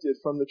drifted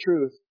from the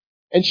truth.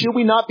 And should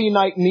we not be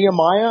like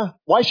Nehemiah?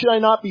 Why should I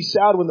not be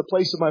sad when the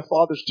place of my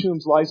father's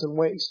tombs lies in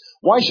waste?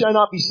 Why should I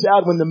not be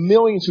sad when the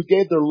millions who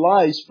gave their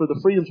lives for the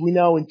freedoms we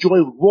now enjoy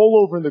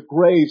roll over in the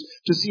graves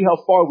to see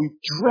how far we've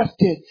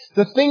drifted?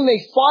 The thing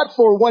they fought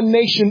for, one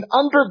nation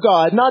under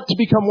God, not to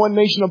become one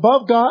nation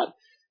above God.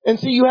 And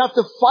see, you have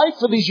to fight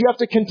for these. You have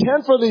to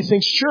contend for these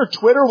things. Sure,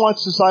 Twitter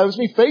wants to silence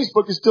me.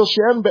 Facebook is still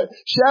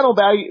shadow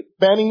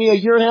banning me a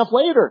year and a half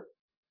later.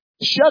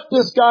 Shut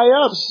this guy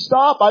up.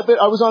 Stop.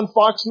 I was on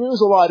Fox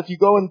News a lot. If you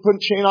go and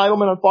put Shane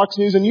Idleman on Fox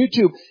News and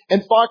YouTube,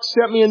 and Fox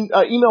sent me an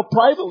email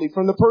privately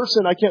from the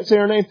person. I can't say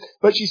her name,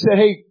 but she said,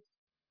 hey,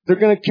 they're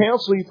going to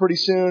cancel you pretty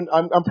soon.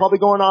 I'm probably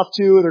going off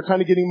too. They're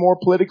kind of getting more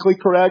politically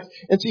correct.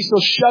 And see, so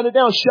shut it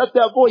down. Shut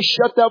that voice.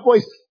 Shut that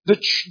voice.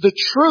 The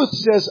truth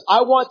says,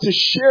 I want to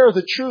share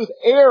the truth.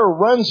 Air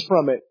runs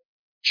from it.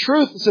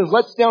 Truth says,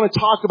 let's down and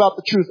talk about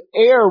the truth.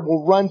 Air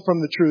will run from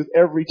the truth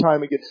every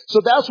time again. So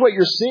that's what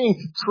you're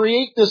seeing.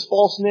 Create this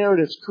false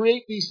narratives.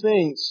 Create these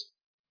things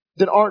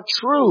that aren't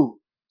true.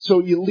 So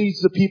it leads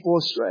the people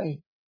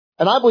astray.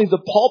 And I believe the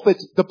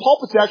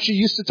pulpits actually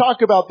used to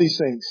talk about these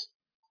things.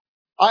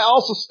 I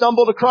also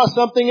stumbled across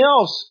something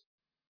else.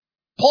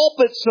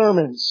 Pulpit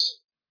sermons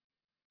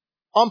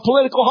on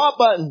political hot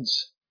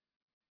buttons.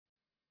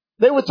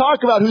 They would talk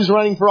about who's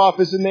running for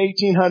office in the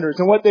 1800s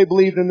and what they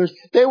believed in.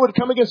 They would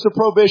come against the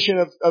prohibition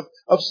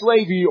of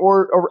slavery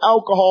or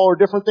alcohol or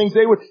different things.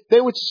 They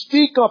would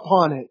speak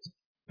upon it.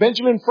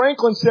 Benjamin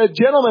Franklin said,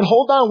 gentlemen,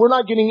 hold on. We're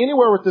not getting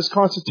anywhere with this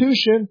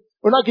Constitution.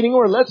 We're not getting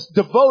anywhere. Let's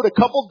devote a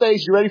couple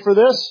days. You ready for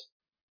this?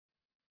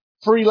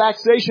 For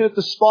relaxation at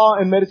the spa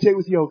and meditate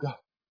with yoga.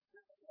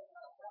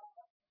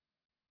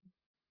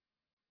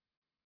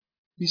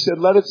 He said,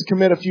 let us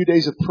commit a few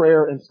days of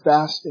prayer and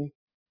fasting.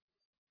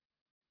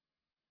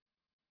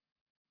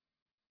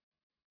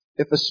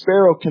 If a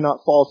sparrow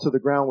cannot fall to the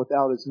ground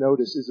without his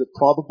notice, is it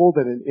probable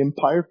that an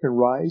empire can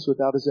rise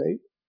without his aid?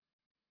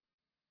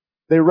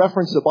 They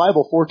reference the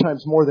Bible 4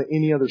 times more than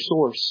any other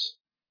source.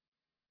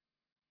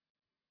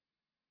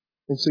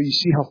 And so you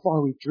see how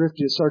far we've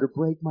drifted. It started to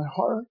break my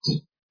heart.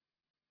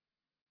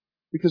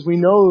 Because we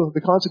know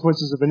the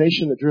consequences of a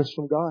nation that drifts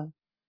from God.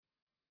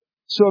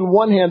 So on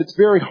one hand, it's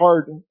very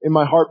hard in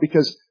my heart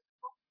because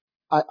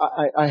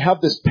I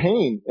have this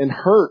pain and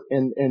hurt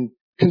and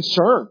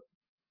concern.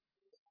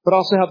 But I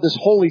also have this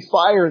holy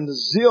fire and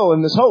this zeal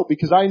and this hope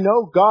because I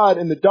know God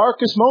in the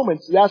darkest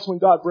moments, that's when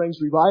God brings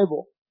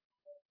revival.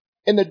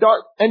 In the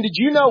dark, and did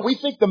you know we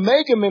think the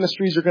mega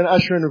ministries are going to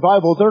usher in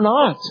revival? They're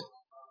not.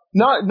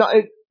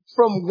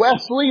 From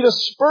Wesley to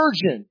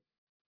Spurgeon,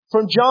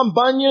 from John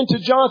Bunyan to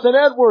Jonathan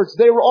Edwards,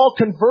 they were all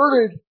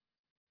converted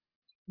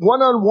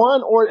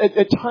one-on-one or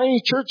at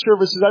tiny church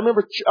services. I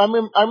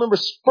remember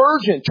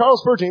Spurgeon,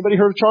 Charles Spurgeon. Anybody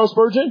heard of Charles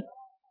Spurgeon?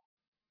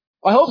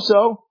 I hope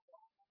so.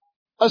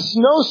 A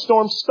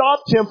snowstorm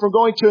stopped him from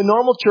going to a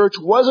normal church,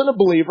 wasn't a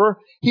believer.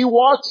 He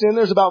walks in,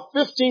 there's about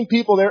 15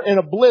 people there in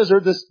a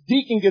blizzard. This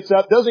deacon gets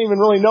up, doesn't even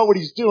really know what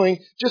he's doing,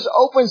 just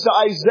opens to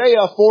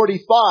Isaiah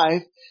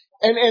 45.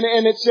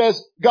 And it says,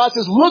 God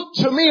says, look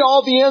to me,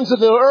 all the ends of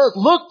the earth.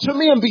 Look to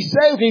me and be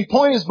saved. And he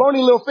pointed his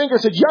bony little finger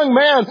and said, young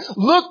man,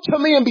 look to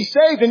me and be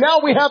saved. And now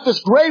we have this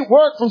great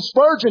work from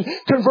Spurgeon,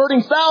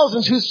 converting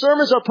thousands whose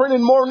sermons are printed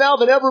more now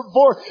than ever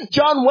before.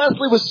 John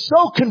Wesley was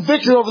so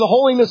convicted over the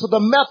holiness of the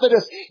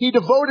Methodists. He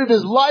devoted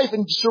his life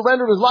and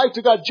surrendered his life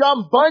to God.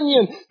 John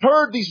Bunyan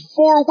heard these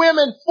four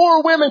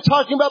women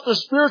talking about their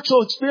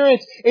spiritual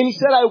experience. And he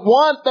said, I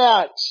want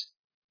that.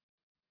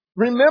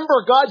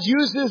 Remember, God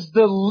uses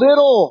the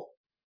little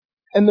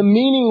and the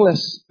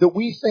meaningless that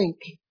we think.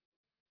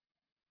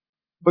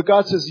 But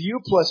God says, you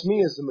plus me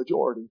is the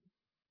majority.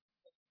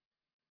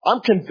 I'm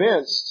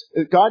convinced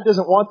that God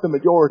doesn't want the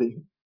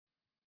majority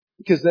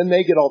because then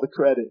they get all the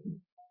credit.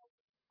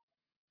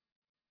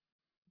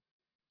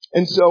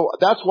 And so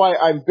that's why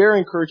I'm very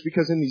encouraged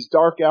because in these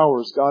dark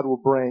hours, God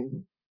will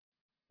bring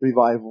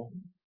revival.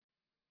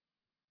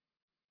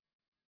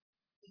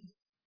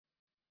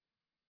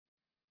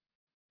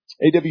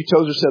 A.W.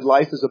 Tozer said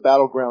life is a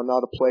battleground,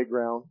 not a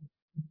playground.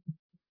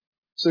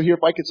 So here,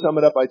 if I could sum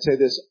it up, I'd say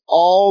this.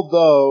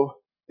 Although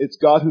it's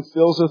God who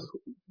fills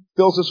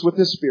us with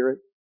His Spirit,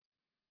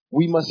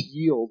 we must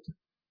yield.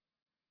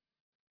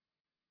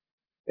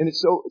 And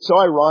it's so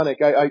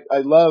ironic. I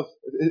love,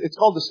 it's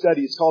called the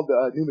study, it's called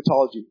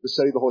pneumatology, the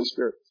study of the Holy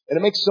Spirit. And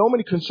it makes so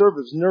many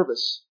conservatives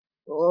nervous.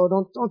 Oh,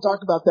 don't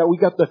talk about that. We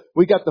got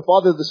the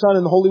Father, the Son,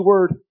 and the Holy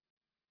Word.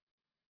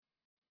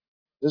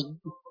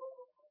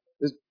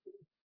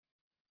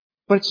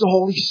 But it's the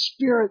Holy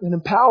Spirit that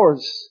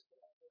empowers.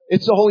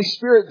 It's the Holy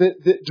Spirit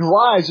that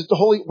drives. It's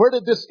the where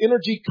did this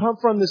energy come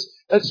from?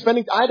 I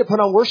had to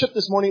put on worship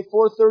this morning at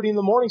 4:30 in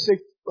the morning, say,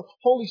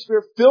 Holy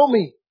Spirit, fill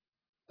me.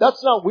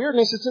 That's not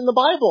weirdness. It's in the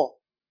Bible.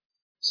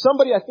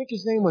 Somebody, I think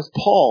his name was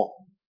Paul.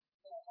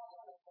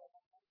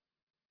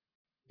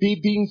 Be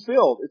being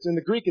filled. It's in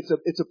the Greek. It's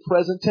a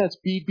present tense.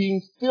 Be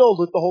being filled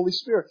with the Holy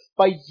Spirit.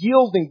 By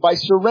yielding, by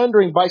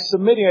surrendering, by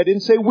submitting. I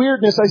didn't say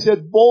weirdness. I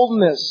said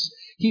boldness.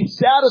 He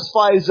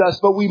satisfies us,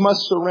 but we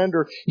must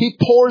surrender. He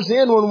pours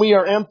in when we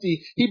are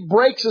empty. He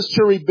breaks us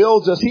to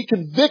rebuild us. He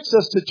convicts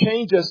us to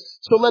change us.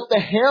 So let the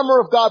hammer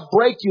of God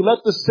break you.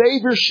 Let the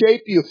Savior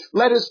shape you.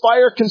 Let His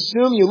fire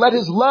consume you. Let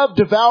His love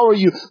devour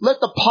you.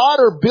 Let the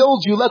potter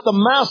build you. Let the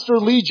master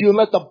lead you. And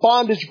let the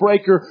bondage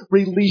breaker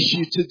release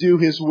you to do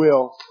His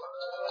will.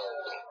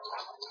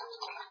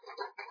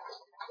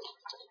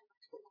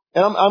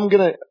 And I'm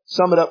going to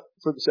sum it up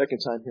for the second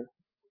time here.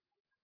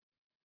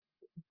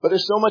 But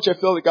there's so much I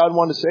feel that God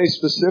wanted to say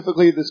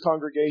specifically to this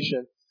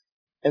congregation.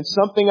 And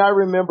something I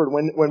remembered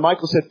when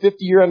Michael said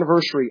 50-year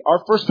anniversary.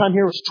 Our first time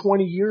here was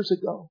 20 years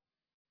ago.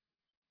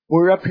 We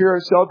were up here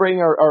celebrating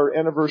our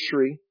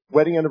anniversary,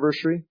 wedding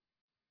anniversary.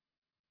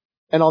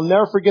 And I'll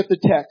never forget the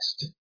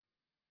text.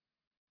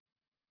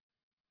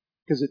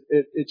 Because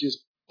it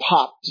just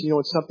popped. You know,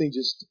 it's something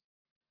just...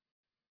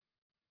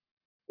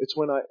 It's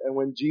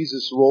when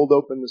Jesus rolled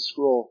open the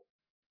scroll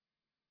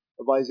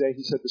of Isaiah,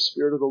 He said, the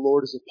Spirit of the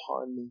Lord is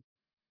upon me.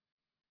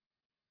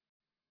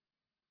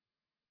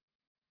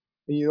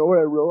 And you know what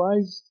I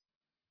realized?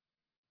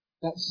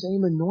 That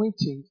same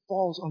anointing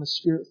falls on a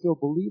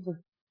Spirit-filled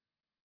believer.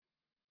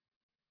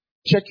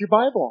 Check your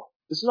Bible.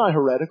 This is not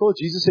heretical.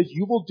 Jesus said,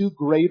 you will do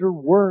greater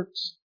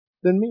works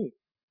than me.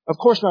 Of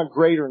course not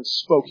greater in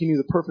scope. He knew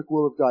the perfect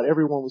will of God.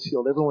 Everyone was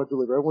healed. Everyone was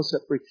delivered. Everyone was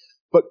set free.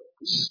 But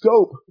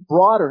scope,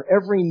 broader,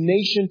 every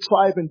nation,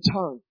 tribe, and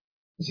tongue.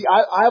 See,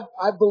 I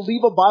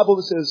believe a Bible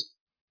that says,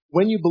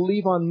 when you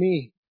believe on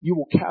me, you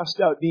will cast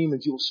out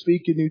demons. You will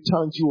speak in new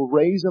tongues. You will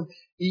raise them.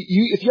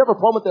 If you have a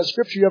problem with that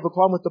scripture, you have a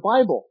problem with the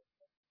Bible.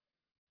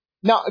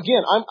 Now,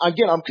 again,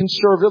 I'm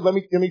conservative. Let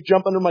me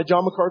jump under my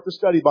John MacArthur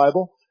Study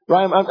Bible.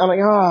 Right? I'm like,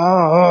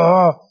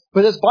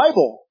 but it's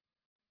Bible.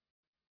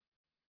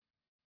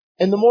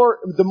 And the more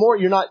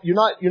you're not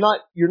naive.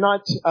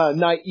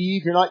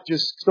 You're not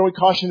just throwing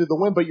caution to the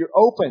wind, but you're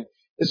open.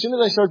 As soon as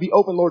I started to be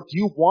open, Lord, do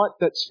you want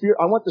that Spirit?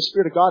 I want the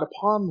Spirit of God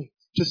upon me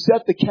to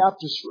set the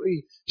captives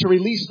free, to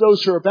release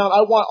those who are bound.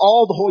 I want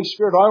all the Holy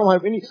Spirit. I don't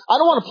want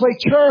to play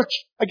church.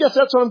 I guess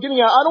that's what I'm getting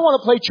at. I don't want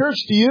to play church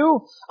to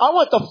you. I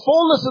want the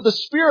fullness of the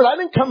Spirit.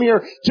 I didn't come here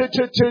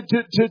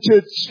to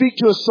speak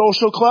to a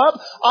social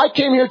club. I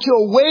came here to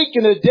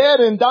awaken a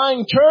dead and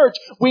dying church.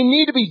 We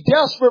need to be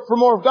desperate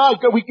for more of God.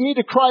 We need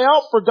to cry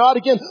out for God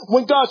again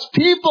when God's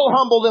people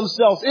humble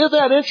themselves. Isn't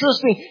that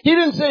interesting? He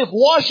didn't say if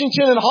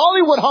Washington and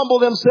Hollywood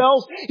humble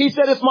themselves. He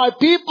said if my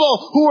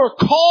people who are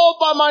called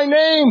by my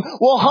name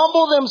will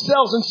humble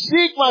themselves and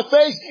seek my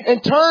face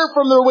and turn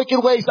from their wicked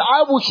ways,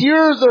 I will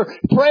hear their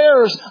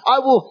prayers. I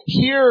will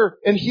hear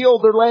and heal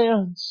their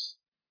lands.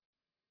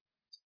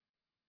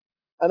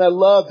 And I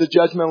love the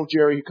judgmental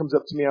Jerry who comes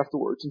up to me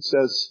afterwards and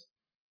says,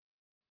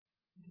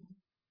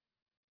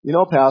 you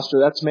know, Pastor,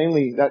 that's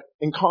mainly that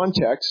in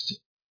context,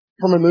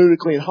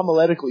 hermeneutically and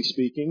homiletically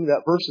speaking,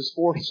 that verse is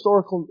for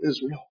historical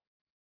Israel.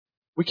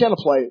 We can't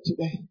apply it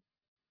today.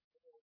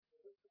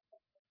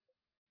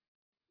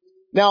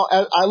 Now,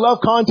 I love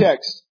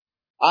context.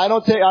 I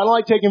don't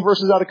like taking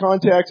verses out of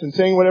context and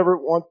saying whatever it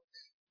wants.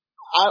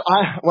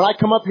 When I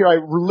come up here, I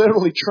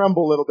literally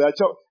tremble a little bit.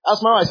 So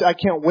ask my wife, I say, I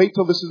can't wait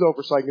till this is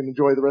over so I can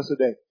enjoy the rest of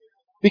the day.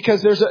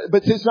 Because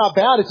but it's not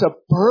bad. It's a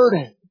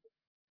burden.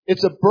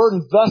 It's a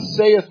burden. Thus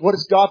saith, what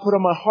does God put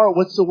on my heart?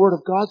 What's the word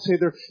of God say?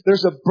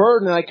 There's a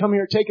burden, and I come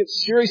here to take it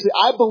seriously.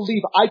 I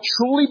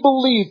truly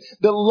believe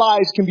that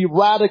lives can be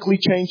radically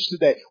changed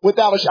today.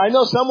 I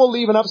know some will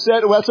leave and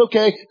upset. Well, that's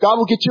okay. God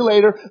will get you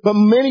later. But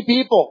many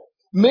people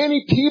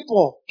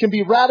can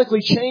be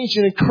radically changed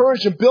and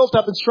encouraged and built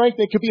up and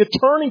strengthened. It could be a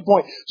turning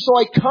point. So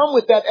I come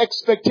with that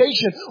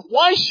expectation.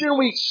 Why shouldn't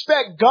we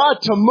expect God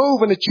to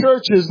move in a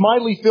church that is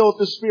mightily filled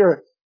with the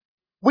Spirit?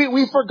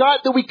 We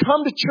forgot that we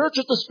come to church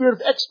with the spirit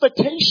of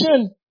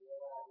expectation.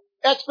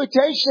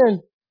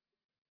 Expectation.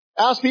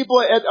 Ask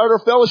people at our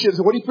fellowships,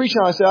 what are you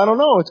preaching on? I say, I don't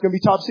know. It's going to be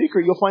top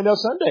secret. You'll find out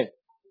Sunday.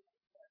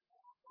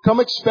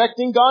 Come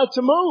expecting God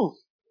to move.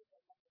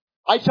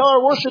 I tell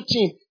our worship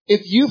team,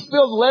 if you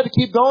feel led to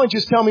keep going,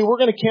 just tell me we're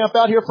going to camp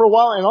out here for a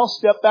while and I'll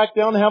step back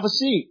down and have a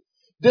seat.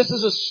 This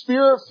is a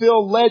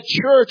Spirit-filled, led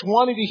church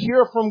wanting to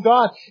hear from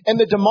God. And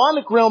the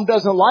demonic realm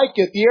doesn't like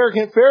it. The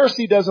arrogant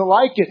Pharisee doesn't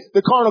like it.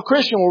 The carnal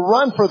Christian will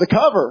run for the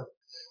cover.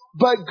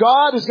 But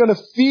God is going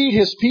to feed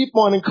His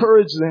people and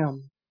encourage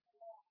them.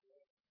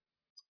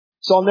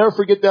 So I'll never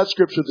forget that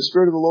scripture. The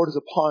Spirit of the Lord is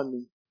upon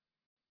me,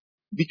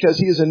 because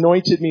He has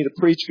anointed me to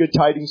preach good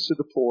tidings to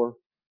the poor.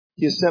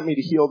 He has sent me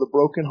to heal the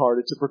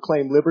brokenhearted, to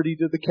proclaim liberty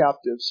to the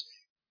captives,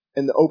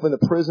 and to open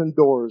the prison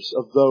doors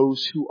of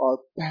those who are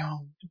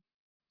bound.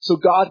 So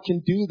God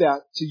can do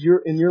that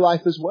in your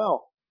life as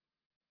well.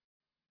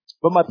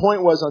 But my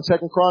point was on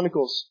 2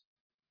 Chronicles,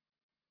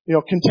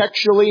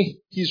 contextually,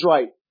 he's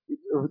right.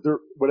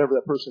 Whatever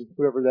that person,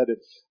 whoever that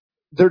is.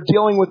 They're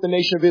dealing with the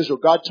nation of Israel.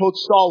 God told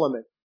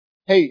Solomon,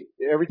 hey,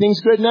 everything's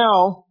good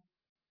now,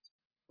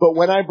 but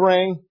when I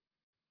bring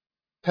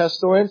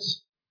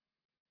pestilence,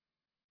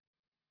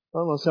 I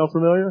don't know, sound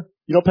familiar?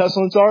 You know what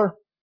pestilence are?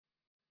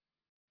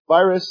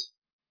 Virus,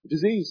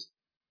 disease.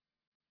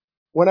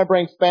 When I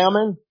bring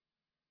famine,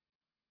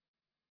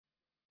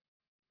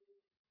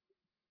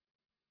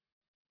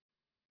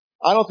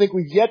 I don't think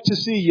we've yet to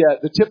see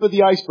yet the tip of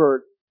the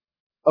iceberg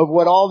of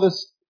what all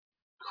this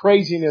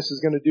craziness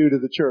is going to do to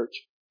the church.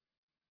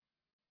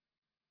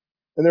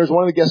 And there's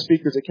one of the guest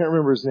speakers, I can't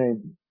remember his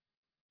name.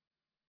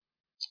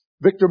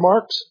 Victor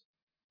Marx? Is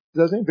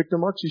that his name? Victor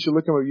Marx? You should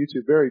look him on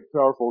YouTube. Very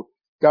powerful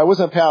guy. I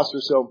wasn't a pastor,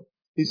 so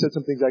he said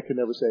some things I could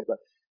never say. But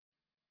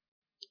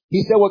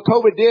he said what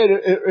COVID did,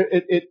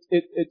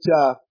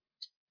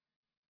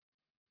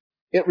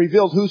 it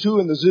revealed who's who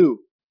in the zoo.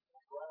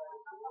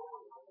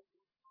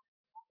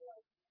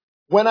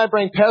 When I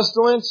bring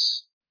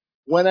pestilence,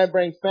 when I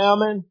bring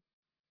famine,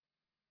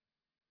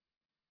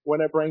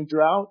 when I bring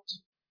drought.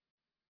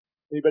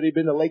 Anybody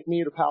been to Lake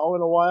Mead or Powell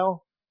in a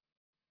while?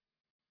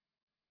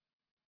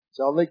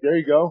 South Lake, there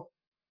you go.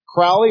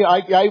 Crowley,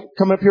 I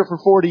come up here for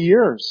 40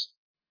 years.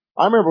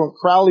 I remember when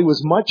Crowley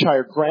was much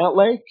higher. Grant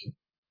Lake.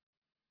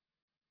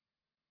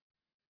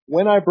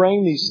 When I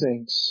bring these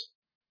things,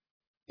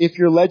 if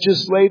your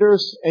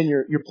legislators and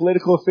your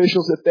political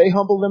officials, if they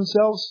humble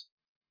themselves,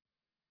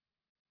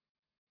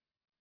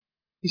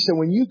 he said,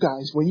 when you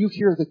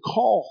hear the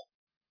call,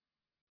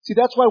 see,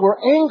 that's why we're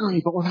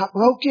angry, but we're not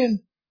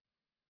broken.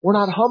 We're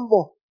not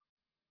humble.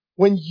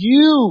 When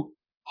you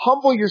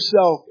humble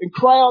yourself and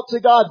cry out to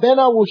God, then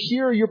I will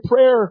hear your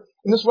prayer.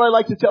 And this is what I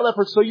like to tell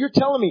efforts. So you're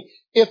telling me,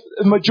 if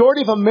the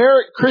majority of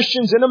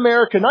Christians in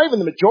America, not even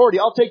the majority,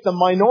 I'll take the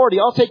minority,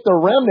 I'll take the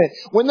remnant,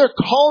 when they're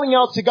calling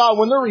out to God,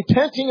 when they're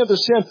repenting of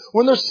their sin,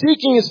 when they're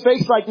seeking His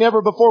face like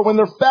never before, when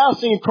they're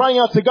fasting and crying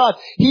out to God,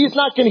 He's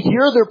not going to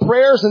hear their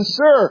prayers. And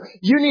sir,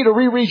 you need to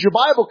reread your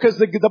Bible, because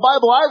the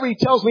Bible I read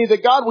tells me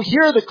that God will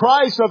hear the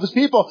cries of His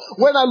people.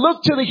 When I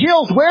look to the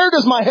hills, where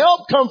does my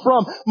help come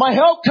from? My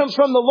help comes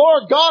from the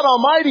Lord God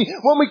Almighty.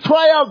 When we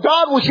cry out,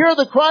 God will hear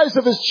the cries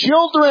of His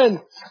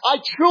children. I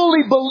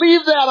truly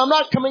believe that. I'm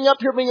not coming up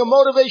here being a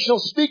motivational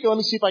speaker. Let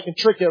me see if I can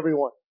trick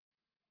everyone.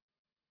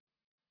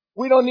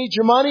 We don't need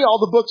your money. All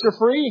the books are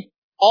free.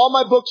 All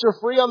my books are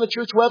free on the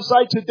church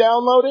website to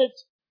download it.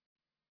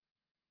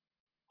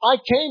 I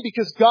came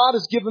because God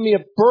has given me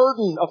a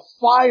burden of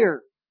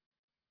fire.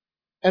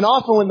 And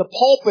often when the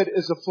pulpit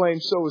is aflame,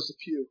 so is the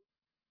pew.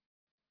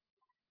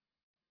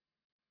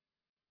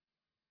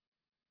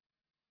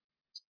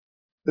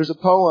 There's a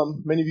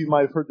poem, many of you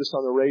might have heard this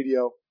on the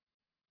radio.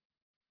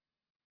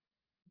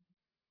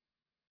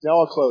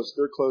 Now I'll close.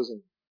 They're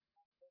closing.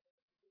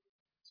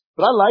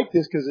 But I like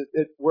this because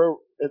we're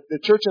at the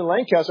church in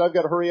Lancaster. I've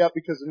got to hurry up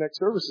because the next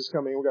service is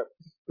coming.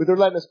 But they're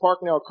letting us park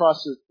now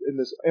across in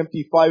this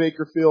empty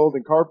 5-acre field,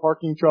 and car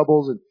parking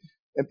troubles,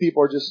 and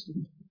people are just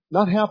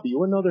not happy. You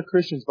wouldn't know they're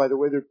Christians by the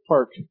way they're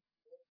parked.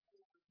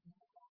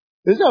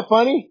 Isn't that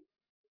funny?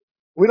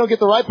 We don't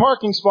get the right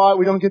parking spot.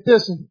 We don't get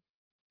this.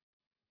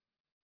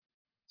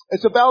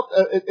 It's about,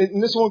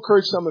 and this will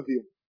encourage some of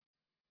you.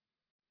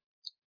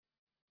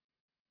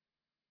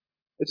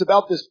 It's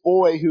about this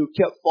boy who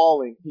kept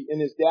falling,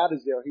 and his dad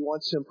is there. He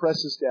wants to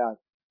impress his dad.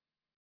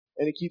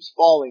 And he keeps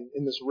falling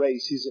in this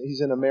race. He's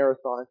in a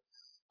marathon.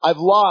 I've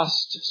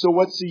lost, so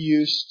what's the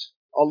use?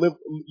 I'll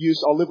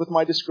live with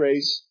my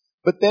disgrace.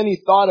 But then he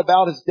thought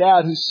about his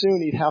dad, who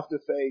soon he'd have to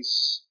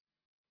face.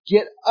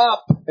 Get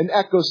up, an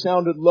echo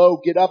sounded low.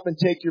 Get up and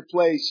take your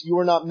place. You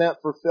are not meant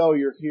for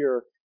failure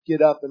here.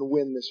 Get up and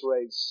win this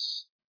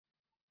race.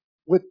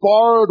 With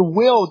borrowed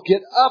will,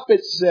 get up,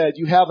 it said.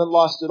 You haven't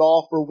lost it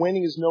all, for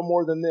winning is no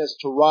more than this,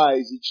 to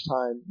rise each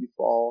time you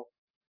fall.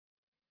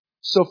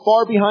 So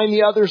far behind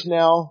the others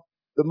now,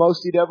 the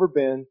most he'd ever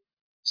been.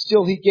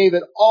 Still he gave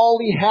it all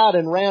he had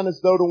and ran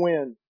as though to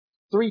win.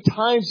 3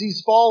 times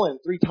he's fallen,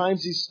 3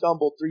 times he's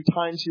stumbled, 3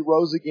 times he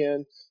rose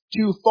again.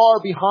 Too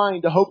far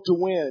behind to hope to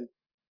win.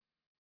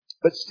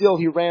 But still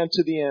he ran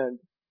to the end.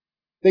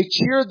 They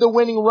cheered the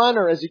winning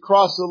runner as he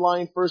crossed the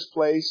line first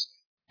place.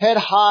 Head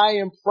high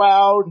and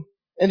proud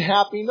and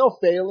happy, no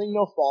failing,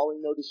 no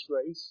falling, no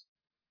disgrace.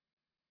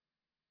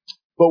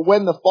 But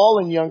when the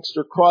fallen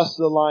youngster crossed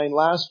the line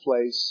last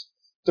place,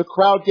 the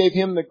crowd gave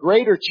him the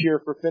greater cheer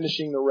for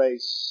finishing the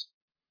race.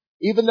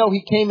 Even though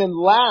he came in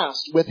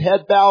last with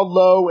head bowed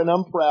low and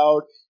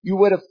unproud, you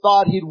would have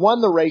thought he'd won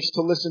the race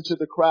to listen to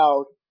the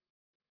crowd.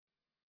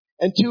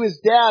 And to his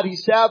dad, he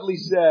sadly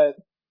said,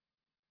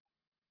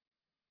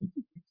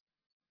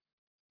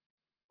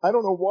 I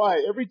don't know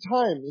why, every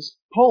time this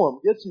poem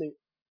gets me.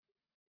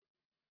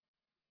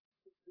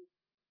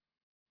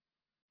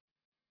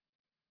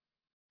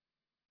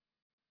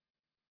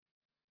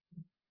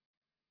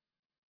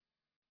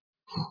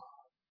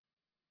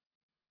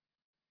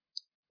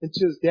 And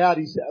to his dad,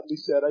 he sadly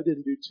said, I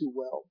didn't do too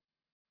well.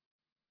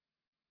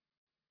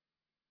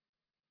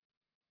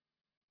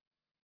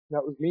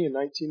 That was me in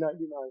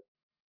 1999.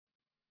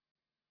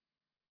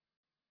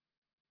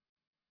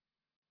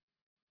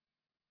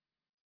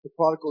 The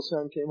prodigal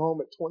son came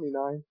home at 29.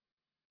 I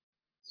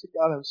said,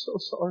 God, I'm so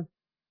sorry.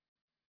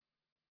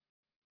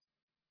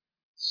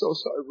 So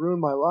sorry. I ruined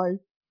my life.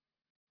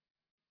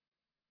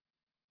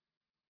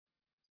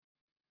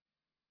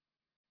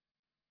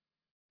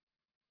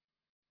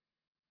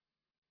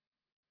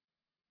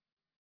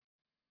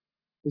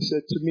 He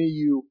said, to me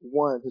you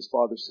won, his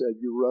father said.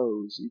 You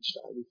rose each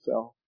time you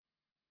fell.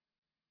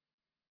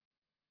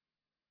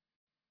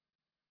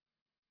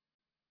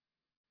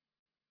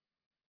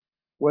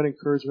 What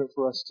encouragement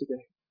for us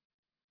today.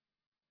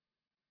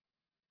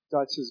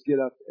 God says, get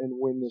up and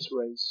win this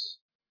race.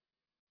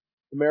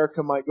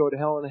 America might go to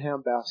hell in a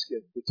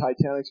handbasket. The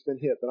Titanic's been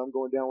hit, but I'm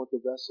going down with the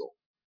vessel.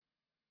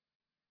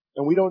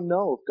 And we don't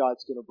know if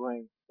God's going to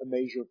bring a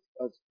measure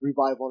of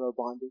revival in our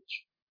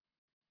bondage.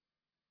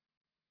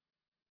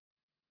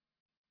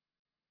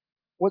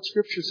 What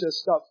scripture says,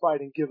 stop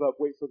fighting, give up,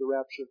 wait for the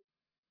rapture?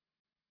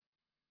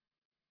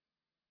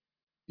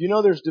 You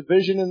know there's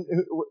division in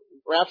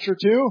rapture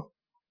too?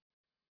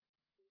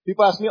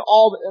 People ask me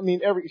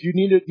if you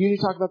need to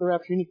talk about the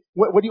rapture,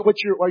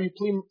 are you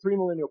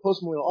premillennial,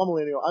 postmillennial,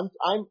 amillennial?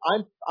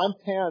 I'm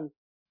pan.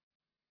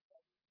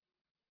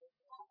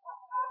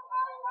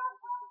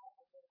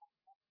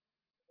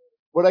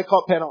 What do I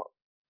call it? Pan?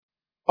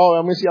 Oh,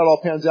 I'm going to see how it all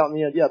pans out in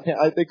the end. Yeah,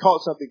 they call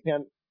it something,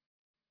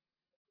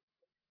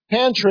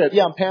 pan trib.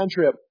 Yeah, I'm pan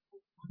trib.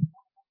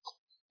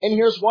 And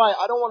here's why.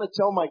 I don't want to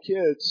tell my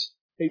kids,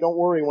 hey, don't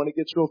worry, when it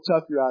gets real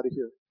tough, you're out of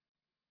here.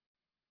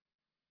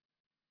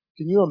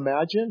 Can you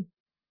imagine?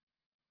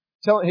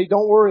 Hey,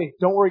 don't worry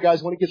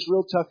guys, when it gets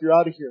real tough, you're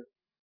out of here.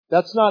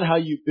 That's not how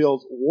you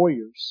build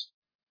warriors.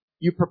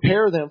 You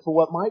prepare them for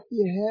what might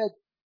be ahead.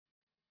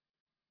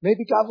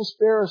 Maybe God will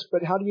spare us,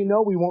 but how do you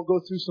know we won't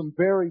go through some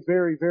very,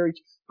 very, very...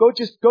 Go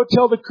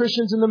tell the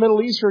Christians in the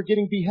Middle East who are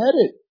getting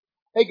beheaded.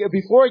 Hey,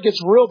 before it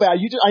gets real bad,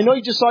 I know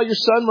you just saw your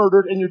son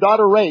murdered and your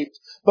daughter raped,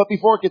 but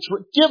before it gets...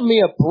 Give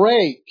me a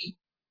break.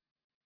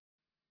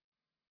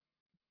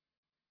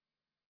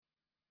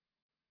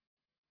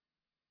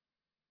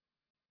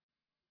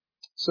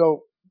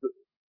 So,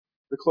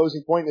 the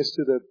closing point is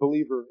to the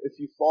believer. If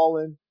you've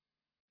fallen,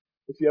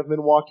 if you haven't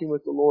been walking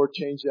with the Lord,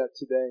 change that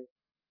today.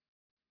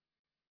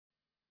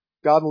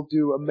 God will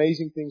do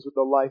amazing things with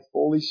a life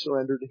fully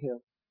surrendered to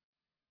Him.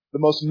 The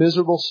most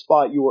miserable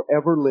spot you will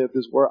ever live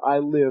is where I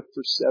lived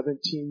for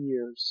 17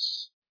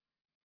 years.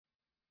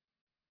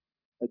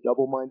 A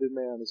double-minded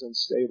man is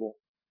unstable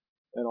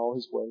in all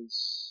his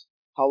ways.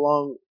 How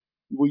long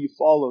will you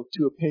follow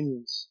two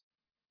opinions?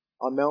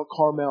 On Mount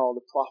Carmel,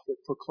 the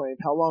prophet proclaimed,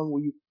 how long will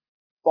you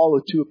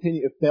follow two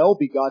opinions? If Baal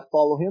be God,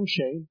 follow him,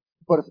 Shane.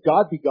 But if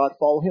God be God,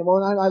 follow him. Oh,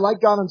 and I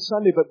like God on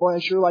Sunday, but boy, I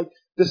sure like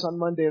this on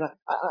Monday. And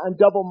I'm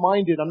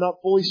double-minded. I'm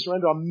not fully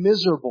surrendered. I'm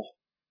miserable.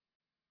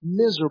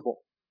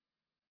 Miserable.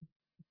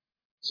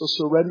 So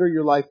surrender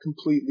your life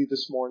completely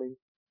this morning.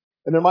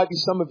 And there might be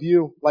some of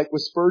you, like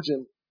with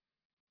Spurgeon,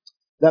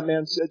 that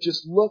man said,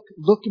 just look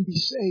and be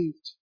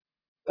saved.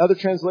 Other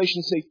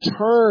translations say,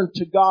 turn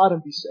to God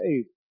and be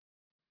saved.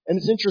 And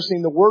it's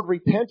interesting, the word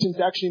repentance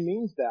actually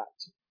means that.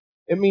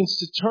 It means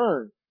to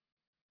turn.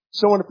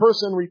 So when a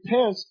person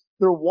repents,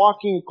 they're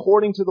walking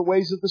according to the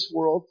ways of this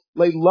world.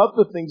 They love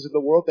the things of the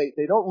world.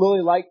 They don't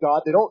really like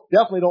God. They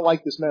definitely don't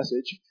like this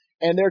message.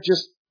 And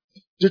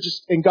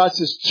and God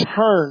says,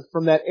 turn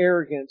from that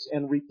arrogance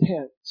and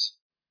repent.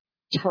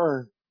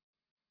 Turn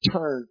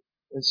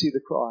and see the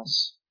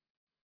cross.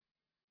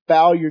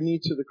 Bow your knee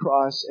to the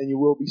cross and you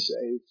will be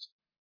saved.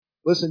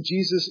 Listen,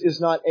 Jesus is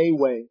not a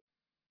way.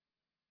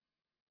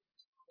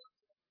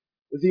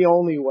 The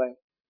only way.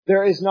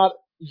 There is not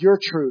your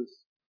truth.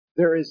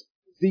 There is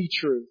the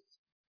truth.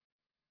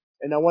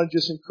 And I want to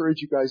just encourage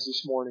you guys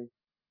this morning.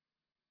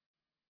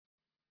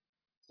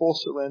 Full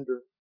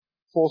surrender.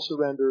 Full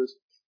surrender.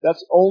 That's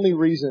the only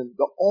reason,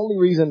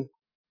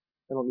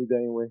 I don't need that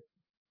anyway.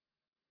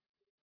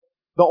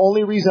 The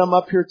only reason I'm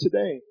up here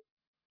today.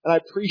 And I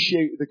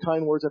appreciate the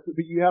kind words, but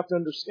you have to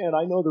understand,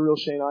 I know the real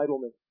Shane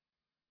Idleman.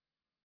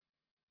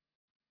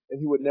 And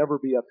he would never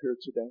be up here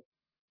today.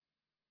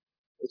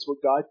 It's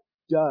what God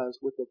does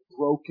with a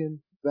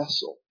broken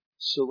vessel.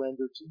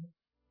 Surrender to Him.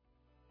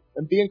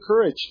 And be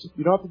encouraged.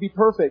 You don't have to be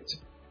perfect.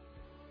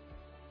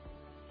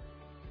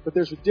 But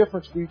there's a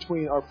difference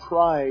between our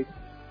pride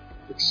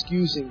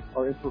excusing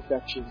our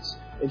imperfections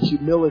and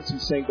humility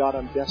saying, God,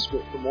 I'm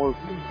desperate for more of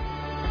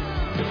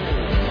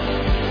you.